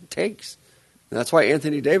never takes. And that's why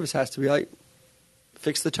Anthony Davis has to be like,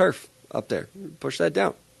 fix the turf up there. Push that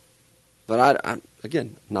down. But I'm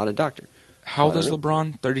again, not a doctor. How old is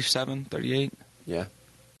LeBron? 37, 38? Yeah.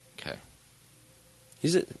 Okay.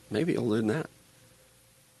 He's maybe older than that.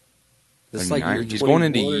 This he's going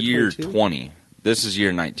into year 20. This is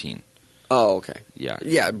year 19. Oh, okay. Yeah.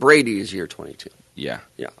 Yeah, Brady is year 22. Yeah.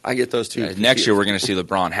 Yeah, I get those two. Next year we're going to see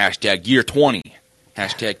LeBron hashtag year 20,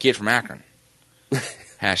 hashtag kid from Akron,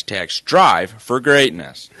 hashtag strive for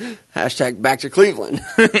greatness, hashtag back to Cleveland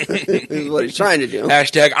is what he's trying to do.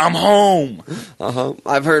 Hashtag I'm home.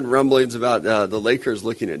 I've heard rumblings about the Lakers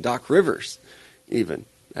looking at Doc Rivers even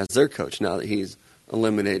as their coach now that he's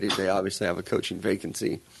eliminated. They obviously have a coaching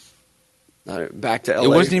vacancy. Back to LA. It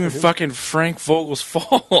wasn't even fucking Frank Vogel's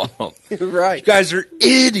fault. Right. You guys are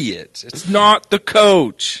idiots. It's not the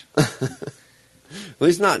coach. At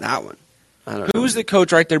least not that one. I don't know. Who was the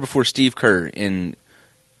coach right there before Steve Kerr in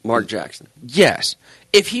Mark Jackson? Yes.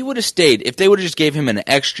 If he would have stayed, if they would have just gave him an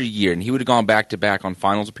extra year and he would have gone back-to-back on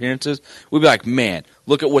finals appearances, we'd be like, man,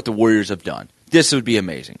 look at what the Warriors have done. This would be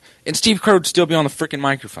amazing. And Steve Kerr would still be on the freaking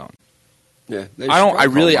microphone. Yeah,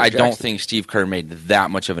 I don't think Steve Kerr made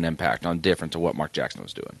that much of an impact on different to what Mark Jackson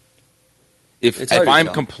was doing. If I'm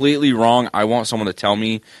completely wrong, I want someone to tell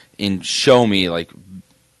me and show me, like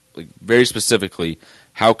very specifically,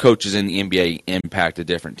 how coaches in the NBA impact the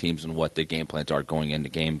different teams and what the game plans are going into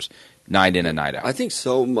games night in and night out. I think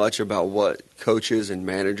so much about what coaches and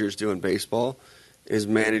managers do in baseball is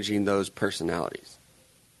managing those personalities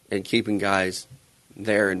and keeping guys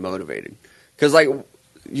there and motivated. Because, like,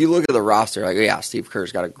 you look at the roster, like, yeah, Steve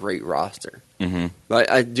Kerr's got a great roster. Mm-hmm.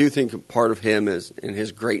 But I do think part of him is, in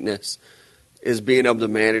his greatness, is being able to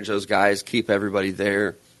manage those guys, keep everybody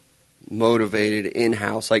there, motivated,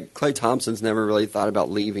 in-house. Like, Klay Thompson's never really thought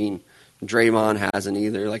about leaving. Draymond hasn't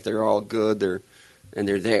either. Like, they're all good, they're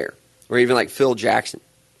there. Or even like Phil Jackson.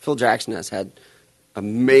 Phil Jackson has had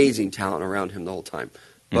amazing talent around him the whole time.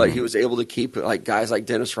 But he was able to keep like guys like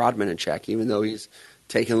Dennis Rodman in check, even though he's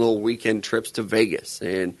taking little weekend trips to Vegas.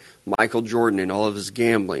 And Michael Jordan and all of his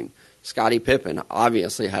gambling. Scottie Pippen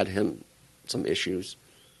obviously had some issues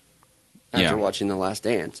after watching The Last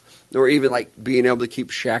Dance. Or even like being able to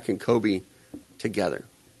keep Shaq and Kobe together.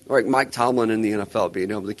 Or like Mike Tomlin in the NFL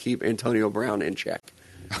being able to keep Antonio Brown in check.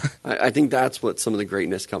 I think that's what some of the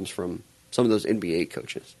greatness comes from, some of those NBA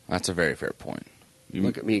coaches. That's a very fair point. You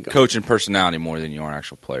look at me going. Coaching personality more than you are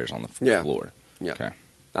actual players on the floor. Yeah. Okay.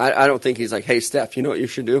 I don't think he's like, hey, Steph, you know what you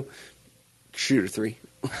should do? Shoot a three.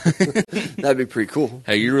 That'd be pretty cool.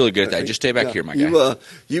 Hey, you're really good at that. Just stay back here, my guy.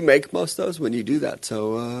 You make most of those when you do that,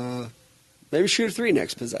 so maybe shoot a three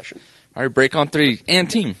next possession. All right, break on three and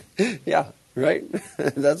team. Yeah. Right?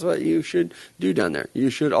 That's what you should do down there. You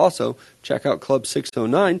should also check out Club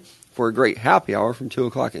 609 for a great happy hour from 2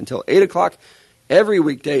 o'clock until 8 o'clock every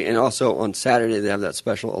weekday. And also on Saturday, they have that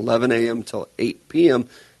special 11 a.m. till 8 p.m.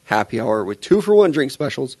 happy hour with 2-for-1 drink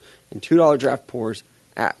specials and $2 draft pours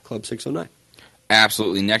at Club 609.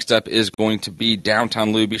 Absolutely. Next up is going to be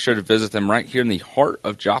Downtown Lube. Be sure to visit them right here in the heart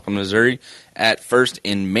of Joplin, Missouri at First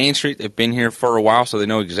and Main Street. They've been here for a while, so they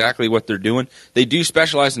know exactly what they're doing. They do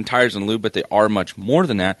specialize in tires and lube, but they are much more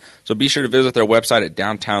than that. So be sure to visit their website at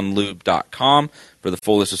downtownlube.com for the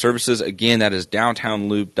full list of services. Again, that is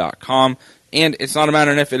downtownlube.com. And it's not a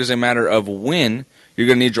matter of if, it is a matter of when you're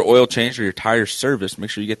going to need your oil change or your tire service. Make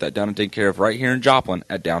sure you get that done and taken care of right here in Joplin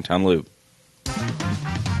at Downtown Lube.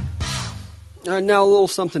 Now a little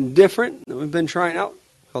something different that we've been trying out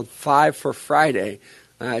called 5 for Friday.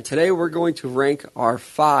 Today we're going to rank our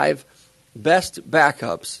 5 best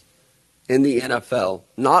backups in the NFL,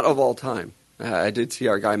 not of all time. I did see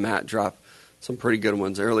our guy Matt drop some pretty good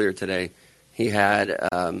ones earlier today. He had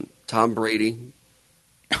Tom Brady,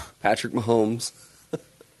 Patrick Mahomes,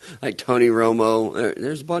 like Tony Romo.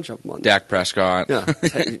 There's a bunch of them on there. Dak Prescott. Yeah,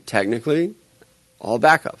 technically all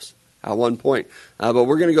backups at one point. But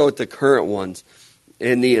we're going to go with the current ones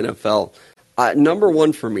in the NFL. Number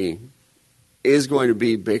one for me is going to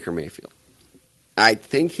be Baker Mayfield. I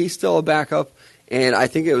think he's still a backup, and I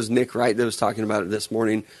think it was Nick Wright that was talking about it this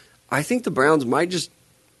morning. I think the Browns might just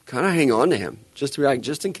kind of hang on to him, just to be like,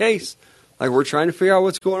 just in case. Like, we're trying to figure out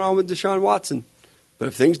what's going on with Deshaun Watson. But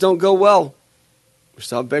if things don't go well, we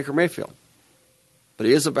still have Baker Mayfield. But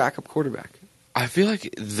he is a backup quarterback. I feel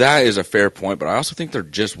like that is a fair point, but I also think they're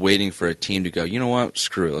just waiting for a team to go, you know what,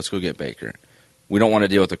 screw it, let's go get Baker. We don't want to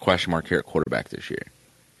deal with the question mark here at quarterback this year.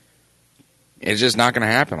 It's just not going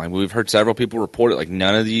to happen. Like, we've heard several people report it, like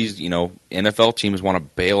none of these, NFL teams want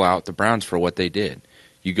to bail out the Browns for what they did.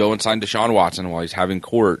 You go and sign Deshaun Watson while he's having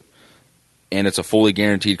court, and it's a fully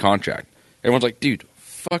guaranteed contract. Everyone's like, dude,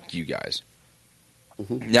 fuck you guys.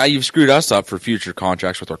 Mm-hmm. Now you've screwed us up for future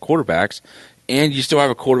contracts with our quarterbacks, and you still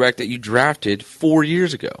have a quarterback that you drafted 4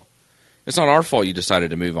 years ago. It's not our fault you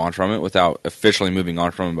decided to move on from it without officially moving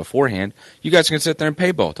on from it beforehand. You guys can sit there and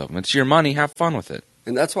pay both of them. It's your money. Have fun with it.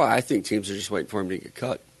 And that's why I think teams are just waiting for him to get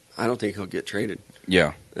cut. I don't think he'll get traded.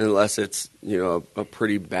 Yeah. unless it's a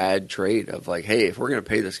pretty bad trade of like, hey, if we're going to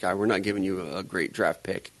pay this guy, we're not giving you a great draft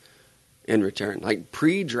pick in return. Like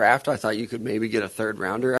pre-draft, I thought you could maybe get a third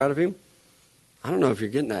rounder out of him. I don't know if you're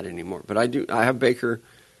getting that anymore, but I have Baker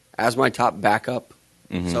as my top backup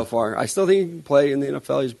so far. I still think he can play in the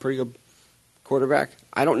NFL. He's a pretty good quarterback.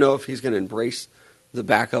 I don't know if he's going to embrace the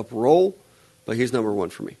backup role, but he's number one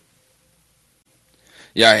for me.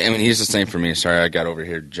 Yeah, I mean, he's the same for me. Sorry, I got over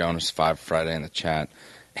here. Jonas 5 Friday in the chat.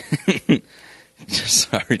 Just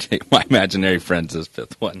sorry, take my imaginary friends as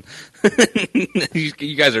fifth one.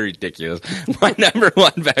 You guys are ridiculous. My number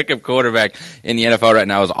one backup quarterback in the NFL right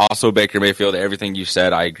now is also Baker Mayfield. Everything you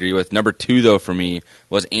said, I agree with. Number 2, though, for me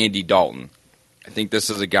was Andy Dalton. I think this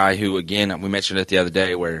is a guy who, again, we mentioned it the other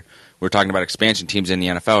day where we're talking about expansion teams in the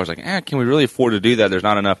NFL. I was like, can we really afford to do that? There's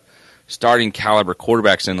not enough starting caliber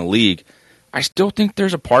quarterbacks in the league. I still think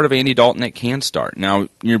there's a part of Andy Dalton that can start. Now,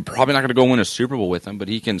 you're probably not going to go win a Super Bowl with him, but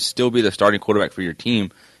he can still be the starting quarterback for your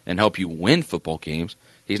team and help you win football games.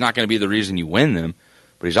 He's not going to be the reason you win them,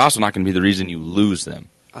 but he's also not going to be the reason you lose them.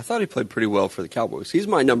 I thought he played pretty well for the Cowboys. He's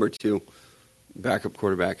my number 2 backup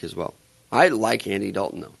quarterback as well. I like Andy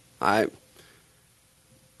Dalton, though.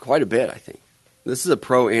 Quite a bit, I think. This is a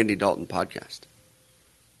pro Andy Dalton podcast.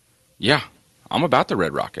 Yeah, I'm about the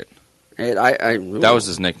Red Rocket. And that was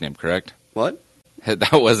his nickname, correct? What?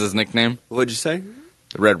 That was his nickname? What'd you say?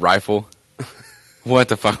 The Red Rifle. What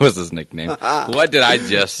the fuck was his nickname? What did I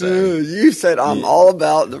just say? You said I'm all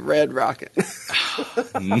about the Red Rocket.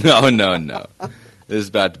 No. This is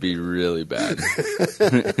about to be really bad.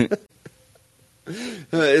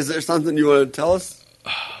 Is there something you want to tell us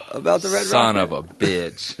about the Red Son Rocket? of a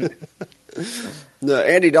bitch. No,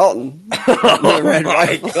 Andy Dalton. The Red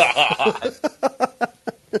Rifle. God.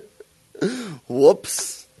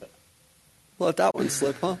 Whoops. Let that one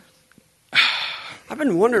slip, huh? I've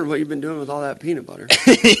been wondering what you've been doing with all that peanut butter.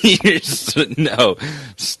 No,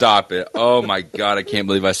 stop it. Oh, my God, I can't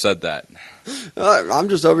believe I said that. I'm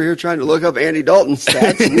just over here trying to look up Andy Dalton's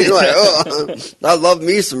stats, and you're like, I love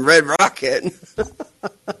me some Red Rocket.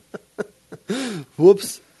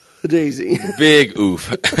 Whoops, daisy. Big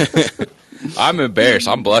oof. I'm embarrassed.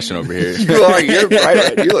 I'm blushing over here. You are. You're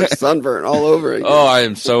bright red. You look sunburnt all over again. Oh, I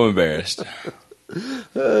am so embarrassed.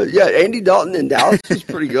 Yeah, Andy Dalton in Dallas was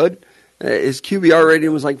pretty good. His QBR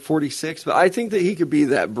rating was like 46, but I think that he could be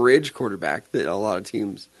that bridge quarterback that a lot of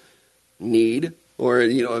teams need. Or,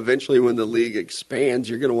 eventually when the league expands,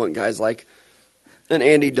 you're going to want guys like an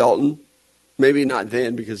Andy Dalton. Maybe not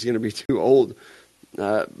then because he's going to be too old.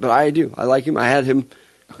 But I do. I like him. I had him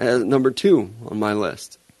as number 2 on my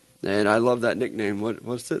list. And I love that nickname.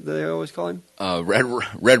 What's it that they always call him?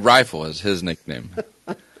 Red Rifle is his nickname.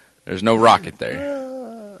 There's no rocket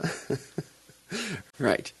there.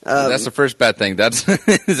 Right. That's the first bad thing.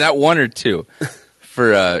 Is that 1 or 2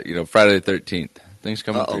 for Friday the 13th? Things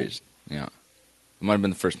come in threes. Yeah, it might have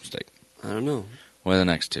been the first mistake. I don't know. What are the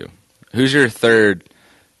next 2? Who's your third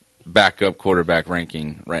backup quarterback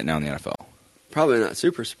ranking right now in the NFL? Probably not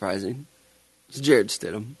super surprising. It's Jared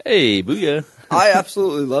Stidham. Hey, booyah! I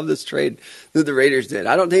absolutely love this trade that the Raiders did.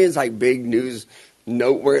 I don't think it's like big news,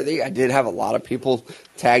 noteworthy. I did have a lot of people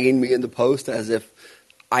tagging me in the post as if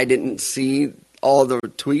I didn't see all the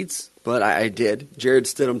tweets, but I did. Jared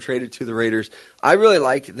Stidham traded to the Raiders. I really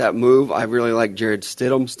like that move. I really like Jared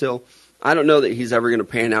Stidham still. I don't know that he's ever going to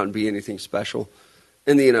pan out and be anything special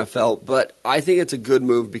in the NFL, but I think it's a good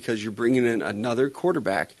move because you're bringing in another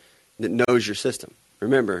quarterback that knows your system.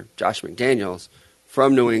 Remember, Josh McDaniels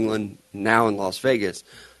from New England, now in Las Vegas,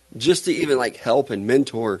 just to even like help and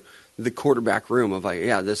mentor the quarterback room of like,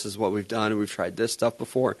 yeah, this is what we've done and we've tried this stuff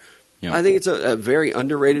before. Yeah. I think it's a very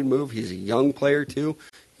underrated move. He's a young player, too.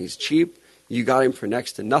 He's cheap. You got him for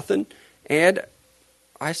next to nothing. And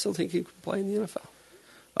I still think he could play in the NFL.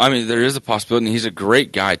 I mean, there is a possibility. And he's a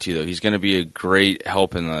great guy, too, though. He's going to be a great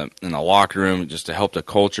help in the locker room just to help the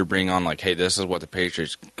culture bring on, like, hey, this is what the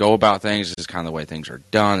Patriots go about things. This is kind of the way things are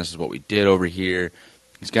done. This is what we did over here.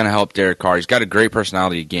 He's going to help Derek Carr. He's got a great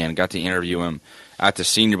personality again. Got to interview him at the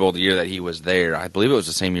Senior Bowl the year that he was there. I believe it was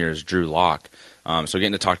the same year as Drew Lock. So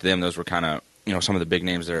getting to talk to them, those were kind of, some of the big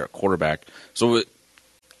names there at quarterback. So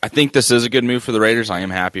I think this is a good move for the Raiders. I am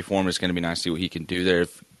happy for him. It's going to be nice to see what he can do there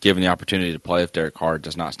if given the opportunity to play if Derek Carr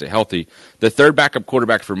does not stay healthy. The third backup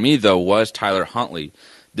quarterback for me, though, was Tyler Huntley.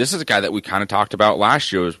 This is a guy that we kind of talked about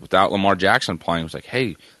last year. Was without Lamar Jackson playing. It was like,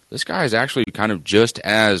 hey, this guy is actually kind of just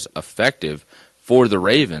as effective for the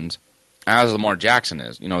Ravens as Lamar Jackson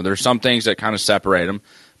is. There's some things that kind of separate him.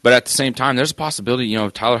 But at the same time, there's a possibility,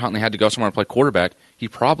 if Tyler Huntley had to go somewhere and play quarterback, he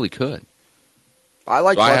probably could. I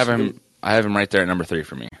like. So I have him right there at number 3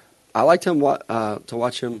 for me. I liked him to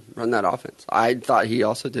watch him run that offense. I thought he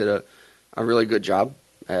also did a really good job.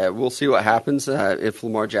 We'll see what happens if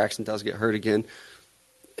Lamar Jackson does get hurt again.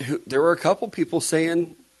 There were a couple people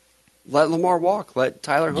saying, let Lamar walk, let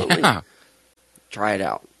Tyler Huntley try it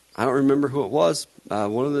out. I don't remember who it was.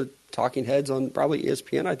 One of the talking heads on probably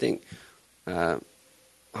ESPN, I think. I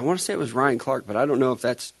want to say it was Ryan Clark, but I don't know if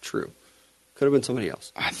that's true. Could have been somebody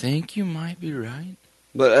else. I think you might be right.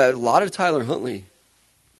 But a lot of Tyler Huntley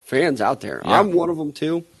fans out there. Yeah. I'm one of them,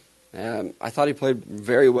 too. I thought he played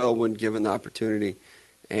very well when given the opportunity.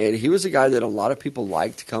 And he was a guy that a lot of people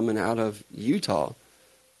liked coming out of Utah,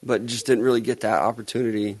 but just didn't really get that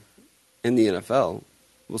opportunity in the NFL.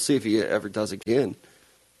 We'll see if he ever does again.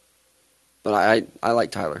 But I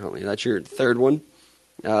like Tyler Huntley. That's your third one.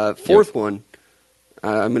 Fourth one,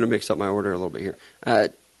 I'm going to mix up my order a little bit here.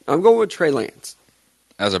 I'm going with Trey Lance.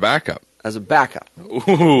 As a backup? As a backup.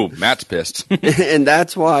 Ooh, Matt's pissed. And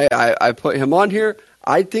that's why I put him on here.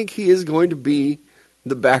 I think he is going to be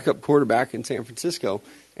the backup quarterback in San Francisco.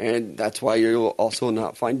 And that's why you'll also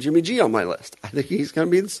not find Jimmy G on my list. I think he's going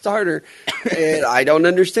to be the starter. And I don't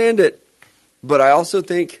understand it. But I also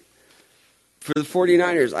think for the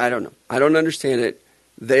 49ers, I don't know. I don't understand it.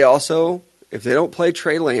 They also, if they don't play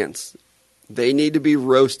Trey Lance, they need to be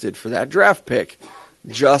roasted for that draft pick,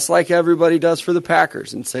 just like everybody does for the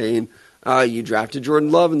Packers, and saying, you drafted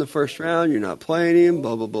Jordan Love in the first round, you're not playing him,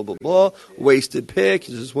 blah, blah, blah, blah, blah. Wasted pick.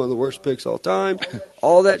 This is one of the worst picks all time.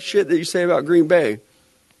 All that shit that you say about Green Bay,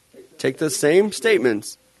 take the same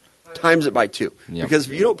statements, times it by 2. Yep. Because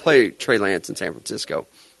if you don't play Trey Lance in San Francisco,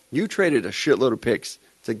 you traded a shitload of picks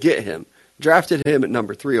to get him, drafted him at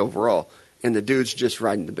number 3 overall, and the dude's just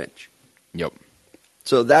riding the bench. Yep.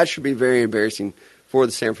 So that should be very embarrassing for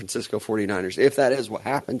the San Francisco 49ers. If that is what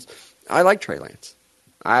happens, I like Trey Lance.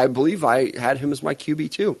 I believe I had him as my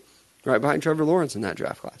QB too, right behind Trevor Lawrence in that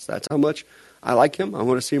draft class. That's how much I like him. I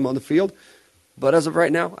want to see him on the field. But as of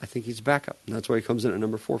right now, I think he's backup. And that's why he comes in at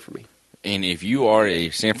number 4 for me. And if you are a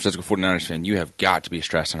San Francisco 49ers fan, you have got to be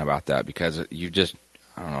stressing about that because you just,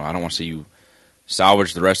 I don't know, I don't want to see you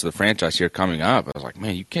salvage the rest of the franchise here coming up. I was like,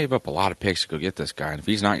 man, you gave up a lot of picks to go get this guy. And if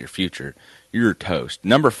he's not your future, you're toast.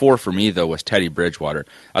 Number 4 for me, though, was Teddy Bridgewater.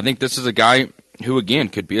 I think this is a guy who, again,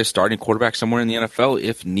 could be a starting quarterback somewhere in the NFL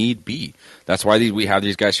if need be. That's why we have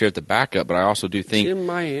these guys here at the backup. But I also do think... Is he in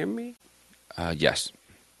Miami? Yes.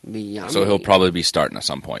 Miami. So he'll probably be starting at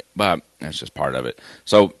some point. But that's just part of it.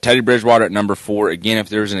 So Teddy Bridgewater at number 4. Again, if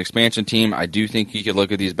there's an expansion team, I do think you could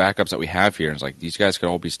look at these backups that we have here. And it's like these guys could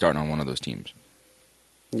all be starting on one of those teams.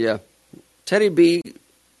 Yeah. Teddy B,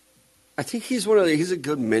 I think he's a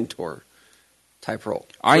good mentor type role.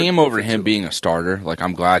 I am over him being a starter. Like,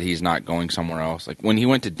 I'm glad he's not going somewhere else. Like, when he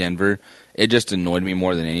went to Denver, it just annoyed me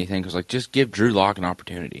more than anything because, like, just give Drew Lock an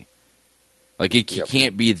opportunity. Like, he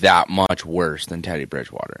can't be that much worse than Teddy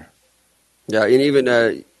Bridgewater. Yeah, and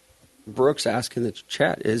even Brooks asked in the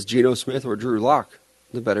chat, is Geno Smith or Drew Lock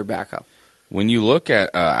the better backup? When you look at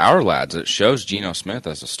our lads, it shows Geno Smith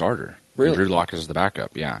as a starter. Really? And Drew Lock as the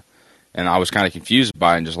backup, yeah. And I was kind of confused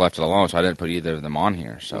by it and just left it alone, so I didn't put either of them on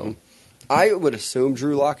here. So I would assume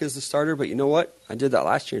Drew Lock is the starter, but you know what? I did that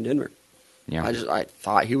last year in Denver. Yeah. I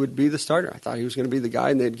thought he would be the starter. I thought he was going to be the guy,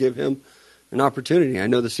 and they'd give him an opportunity. I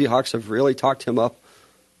know the Seahawks have really talked him up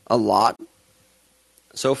a lot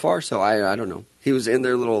so far, so I don't know. He was in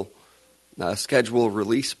their little schedule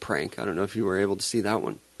release prank. I don't know if you were able to see that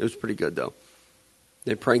one. It was pretty good, though.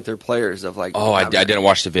 They pranked their players of like... Oh, I didn't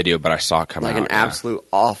watch the video, but I saw it come out. Like an absolute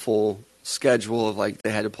awful schedule of like they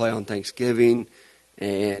had to play on Thanksgiving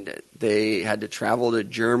and they had to travel to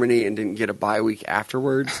Germany and didn't get a bye week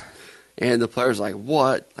afterwards. And the players were like,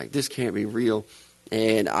 what? Like, this can't be real.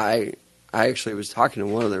 And I actually was talking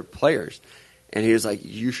to one of their players, and he was like,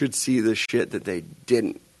 you should see the shit that they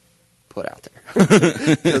didn't put out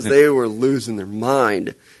there. Because they were losing their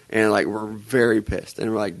mind. And, like, we're very pissed.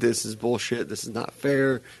 And we're like, this is bullshit. This is not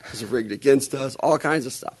fair. This is rigged against us. All kinds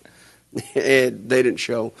of stuff. And they didn't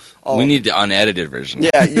show all. We need the unedited version.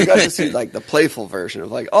 Yeah, you got to see, like, the playful version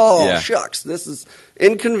of, like, shucks, this is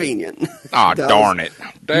inconvenient. Oh, darn it.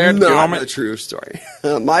 Not the true story.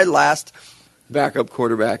 My last backup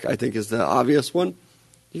quarterback, I think, is the obvious one.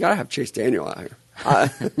 You got to have Chase Daniel out here.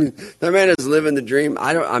 That man is living the dream.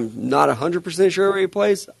 I'm not 100% sure where he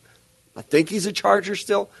plays. I think he's a Charger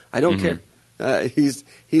still. I don't care.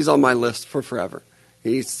 He's on my list for forever.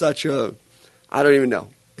 He's such a, I don't even know,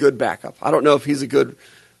 good backup. I don't know if he's a good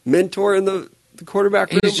mentor in the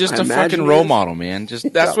quarterback room. He's just a fucking role model, man.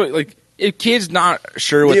 Just that's what, like, if kids not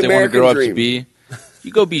sure what they want to grow up to be,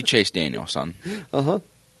 you go be Chase Daniel, son.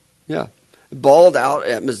 Yeah. Balled out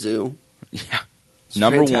at Mizzou. Yeah.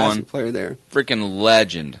 Number one player there. Freaking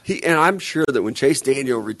legend. And I'm sure that when Chase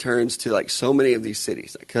Daniel returns to like so many of these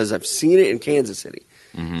cities, because I've seen it in Kansas City,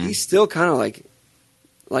 he's still kind of like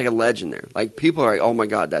a legend there. Like people are like, oh my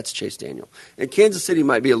God, that's Chase Daniel. And Kansas City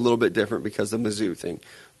might be a little bit different because of the Mizzou thing.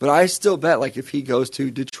 But I still bet like if he goes to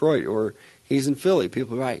Detroit or he's in Philly,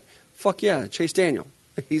 people are like, fuck yeah, Chase Daniel.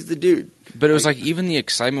 He's the dude. But it was like even the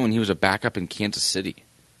excitement when he was a backup in Kansas City.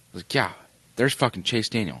 It was like, yeah, there's fucking Chase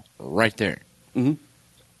Daniel right there. Mm-hmm.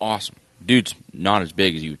 Awesome. Dude's not as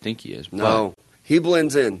big as you would think he is. No, he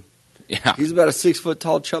blends in. Yeah. He's about a 6 foot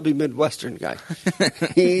tall, chubby Midwestern guy.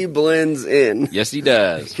 He blends in. Yes, he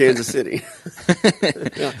does. Kansas City.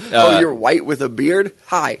 Oh, you're white with a beard?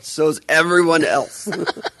 Hi, so's everyone else.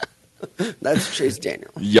 That's Chase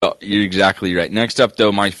Daniel. Yo, you're exactly right. Next up,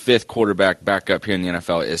 though, my fifth quarterback back up here in the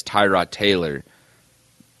NFL is Tyrod Taylor.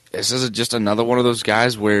 This is just another one of those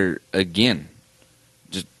guys where, again,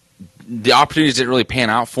 just the opportunities didn't really pan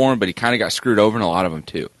out for him, but he kind of got screwed over in a lot of them,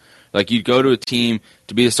 too. Like, you'd go to a team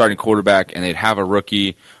to be the starting quarterback, and they'd have a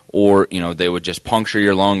rookie, or, they would just puncture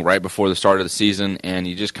your lung right before the start of the season, and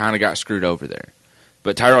you just kind of got screwed over there.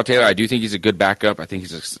 But Tyrod Taylor, I do think he's a good backup. I think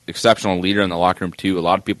he's an exceptional leader in the locker room, too. A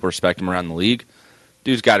lot of people respect him around the league.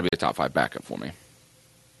 Dude's got to be a top 5 backup for me.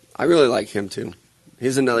 I really like him, too.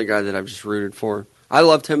 He's another guy that I've just rooted for. I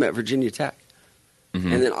loved him at Virginia Tech.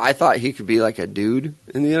 Mm-hmm. And then I thought he could be like a dude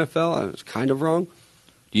in the NFL. I was kind of wrong.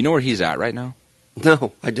 Do you know where he's at right now?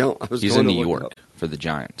 No, I don't. He's in New York for the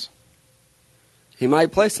Giants. He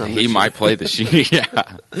might play some. He might play this year,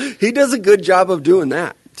 yeah. He does a good job of doing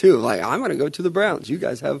that, too. Like, I'm going to go to the Browns. You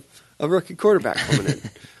guys have a rookie quarterback coming in.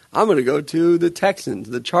 I'm going to go to the Texans,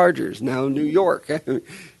 the Chargers, now New York.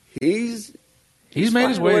 He's made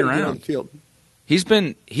his way around. Field. He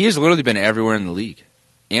has literally been everywhere in the league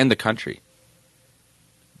and the country.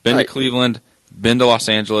 Been to Cleveland, been to Los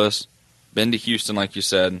Angeles, been to Houston, like you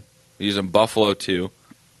said. He's in Buffalo, too.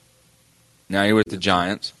 Now you're with the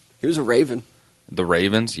Giants. He was a Raven. The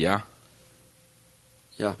Ravens, yeah.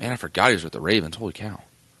 Yeah. Man, I forgot he was with the Ravens. Holy cow.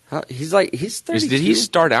 He's 32. Did he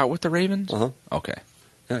start out with the Ravens? Uh-huh. Okay.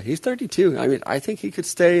 Yeah, he's 32. I mean, I think he could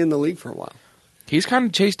stay in the league for a while. He's kind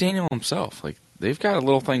of Chase Daniel himself. Like, they've got a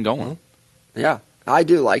little thing going. Yeah, I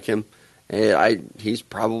do like him. He's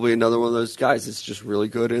probably another one of those guys that's just really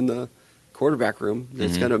good in the quarterback room.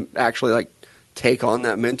 That's going to actually, take on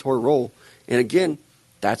that mentor role. And again,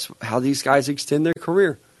 that's how these guys extend their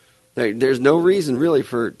career. There's no reason really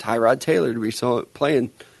for Tyrod Taylor to be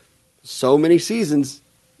playing so many seasons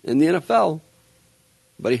in the NFL,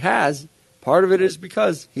 but he has. Part of it is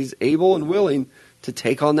because he's able and willing to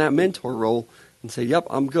take on that mentor role and say, yep,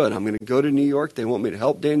 I'm good. I'm going to go to New York. They want me to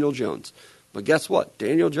help Daniel Jones. But guess what?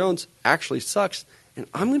 Daniel Jones actually sucks, and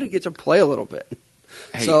I'm going to get to play a little bit.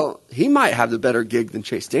 Hey. So he might have the better gig than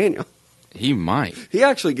Chase Daniel. He might. He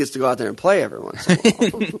actually gets to go out there and play every once in a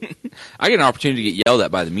while. I get an opportunity to get yelled at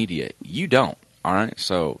by the media. You don't, all right?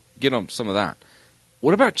 So get them some of that.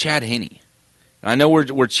 What about Chad Henne? And I know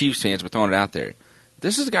we're Chiefs fans, but throwing it out there.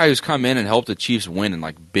 This is a guy who's come in and helped the Chiefs win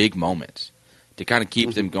in, big moments to kind of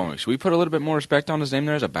keep them going. Should we put a little bit more respect on his name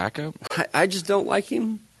there as a backup? I just don't like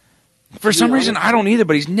him. For some reason, I don't either,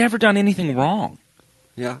 but he's never done anything wrong.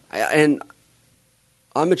 Yeah, and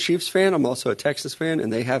I'm a Chiefs fan. I'm also a Texas fan,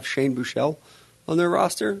 and they have Shane Buechele on their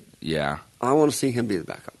roster. Yeah. I want to see him be the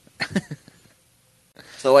backup.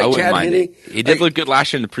 So, Chad Henne. He did look good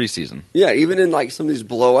last year in the preseason. Yeah, even in, some of these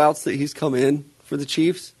blowouts that he's come in for the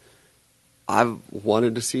Chiefs, I've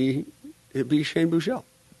wanted to see it be Shane Buechele.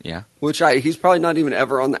 Yeah. Which he's probably not even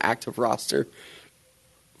ever on the active roster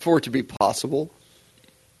for it to be possible.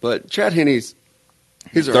 But Chad Henne's...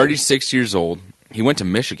 He's 36 years old. He went to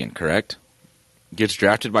Michigan, correct? Gets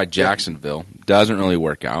drafted by Jacksonville. Doesn't really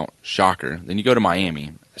work out. Shocker. Then you go to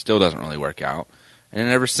Miami. Still doesn't really work out. And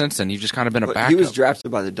ever since then, you've just kind of been a backup. He was drafted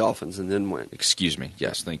by the Dolphins and then went. Excuse me.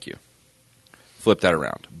 Yes, thank you. Flip that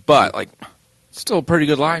around. But, still a pretty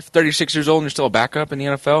good life. 36 years old and you're still a backup in the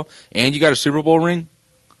NFL. And you got a Super Bowl ring.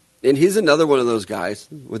 And he's another one of those guys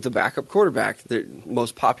with the backup quarterback, the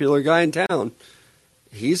most popular guy in town.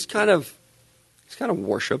 He's kind of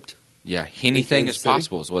worshipped. Yeah, anything is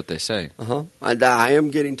possible is what they say. Uh-huh. And I am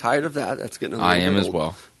getting tired of that. That's getting a little I am old. as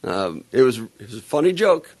well. It was a funny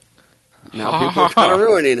joke. Now people are kind of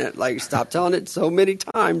ruining it. Stop telling it so many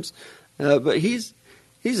times. But he's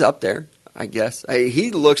up there, I guess.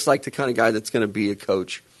 He looks like the kind of guy that's going to be a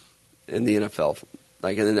coach in the NFL,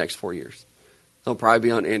 in the next 4 years. He'll probably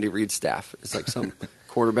be on Andy Reid's staff. It's some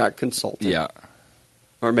quarterback consultant. Yeah.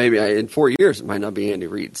 Or maybe in 4 years, it might not be Andy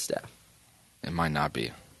Reid's staff. It might not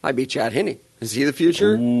be. Might be Chad Henne. Is he the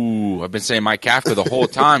future? Ooh, I've been saying Mike Kafka the whole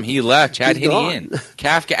time. He left. Chad He's Henne in.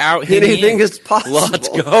 Kafka out. Henne Anything in. is possible. Let's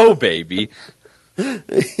go, baby.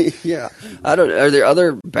 Yeah. I don't. Are there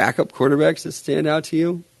other backup quarterbacks that stand out to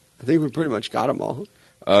you? I think we pretty much got them all.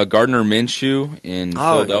 Gardner Minshew in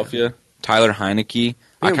Philadelphia. Yeah. Tyler Heineke.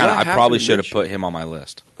 Man, I probably should have put him on my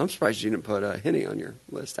list. I'm surprised you didn't put Henne on your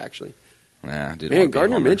list, actually. Nah, dude. Man,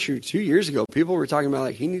 Gardner Minshew 2 years ago, people were talking about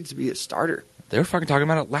like he needs to be a starter. They were fucking talking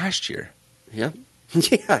about it last year. Yeah.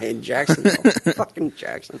 Yeah, in Jacksonville. Fucking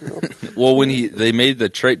Jacksonville. Well, when they made the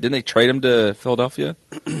trade, didn't they trade him to Philadelphia?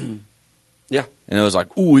 Yeah. And it was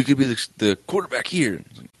like, ooh, he could be the quarterback here.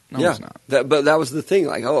 Like, no, yeah. he's not. But that was the thing.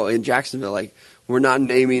 Like, in Jacksonville, like, we're not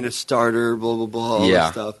naming a starter, blah, blah, blah, all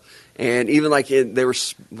that stuff. And even like they were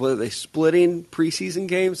splitting preseason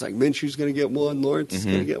games. Like Minshew's going to get one, Lawrence is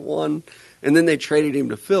going to get one. And then they traded him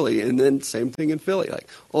to Philly. And then same thing in Philly. Like,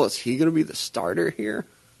 is he going to be the starter here?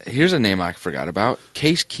 Here's a name I forgot about.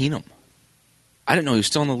 Case Keenum. I didn't know he was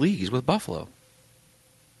still in the league. He's with Buffalo.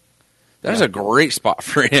 That is a great spot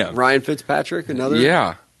for him. Ryan Fitzpatrick, another.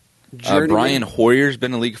 Yeah. Brian Hoyer's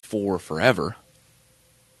been in the league for forever.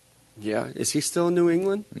 Yeah. Is he still in New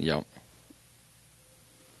England? Yep.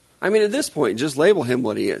 I mean, at this point, just label him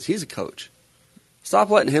what he is. He's a coach. Stop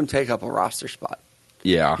letting him take up a roster spot.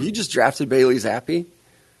 Yeah. You just drafted Bailey Zappi.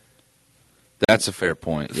 That's a fair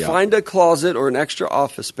point. Yeah. Find a closet or an extra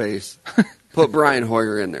office space. Put Brian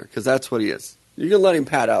Hoyer in there because that's what he is. You can let him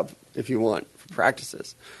pad up if you want for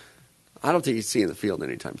practices. I don't think he's seeing the field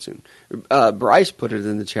anytime soon. Bryce put it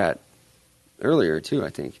in the chat earlier too.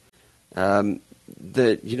 I think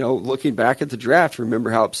that looking back at the draft,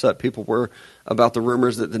 remember how upset people were about the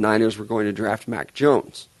rumors that the Niners were going to draft Mac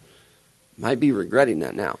Jones. Might be regretting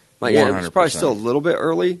that now. It's probably still a little bit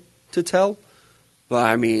early to tell. But,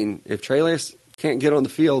 I mean, if Trey Lance can't get on the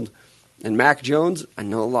field and Mac Jones, I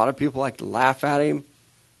know a lot of people like to laugh at him.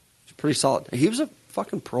 He's pretty solid. He was a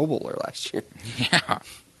fucking Pro Bowler last year. Yeah.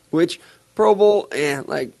 Which, Pro Bowl, a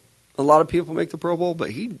lot of people make the Pro Bowl,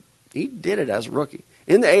 but he did it as a rookie.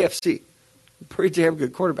 In the AFC, pretty damn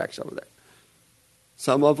good quarterbacks over there.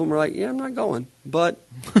 Some of them were like, yeah, I'm not going. But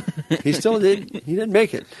he still did. He didn't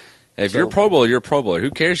make it. If you're a Pro Bowler, you're a Pro Bowler.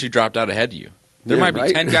 Who cares who dropped out ahead of you? There might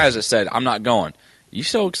be 10 guys that said, I'm not going. You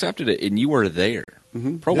still accepted it, and you were there.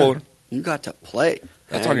 Mm-hmm. Pro Bowler. You got to play.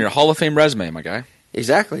 That's on your Hall of Fame resume, my guy.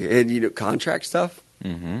 Exactly. And, contract stuff,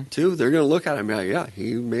 too. They're going to look at him and like,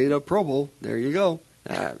 he made a Pro Bowl. There you go.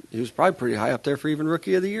 He was probably pretty high up there for even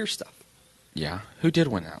Rookie of the Year stuff. Yeah. Who did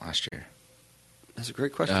win that last year? That's a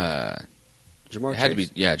great question. Jamar Chase. Had to be,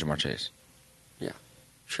 Jamar Chase. Yeah,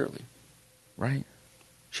 surely. Right?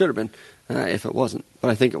 Should have been. If it wasn't, but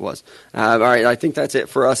I think it was. All right, I think that's it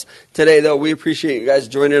for us today, though. We appreciate you guys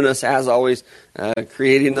joining us, as always,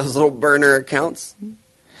 creating those little burner accounts.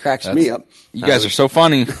 Cracks me up. You guys are so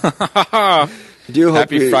funny.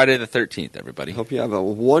 Happy Friday the 13th, everybody. Hope you have a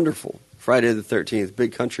wonderful Friday the 13th.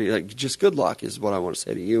 Big country. Just good luck is what I want to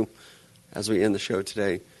say to you as we end the show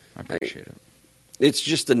today. I appreciate it. It's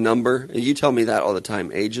just a number. You tell me that all the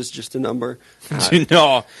time. Age is just a number.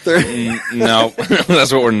 No,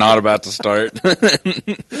 that's what we're not about to start.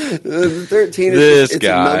 The 13 is it's a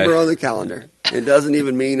number on the calendar. It doesn't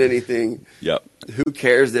even mean anything. Yep. Who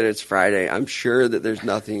cares that it's Friday? I'm sure that there's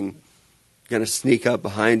nothing going to sneak up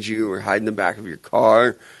behind you or hide in the back of your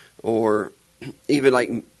car or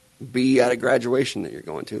even be at a graduation that you're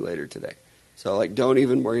going to later today. So don't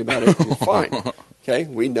even worry about it. You're fine. Okay,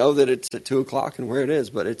 we know that it's at 2 o'clock and where it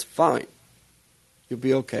is, but it's fine. You'll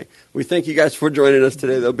be okay. We thank you guys for joining us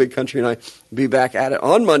today, though. Big Country and I will be back at it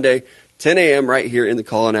on Monday, 10 a.m. right here in the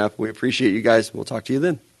Call-In app. We appreciate you guys. We'll talk to you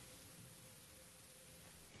then.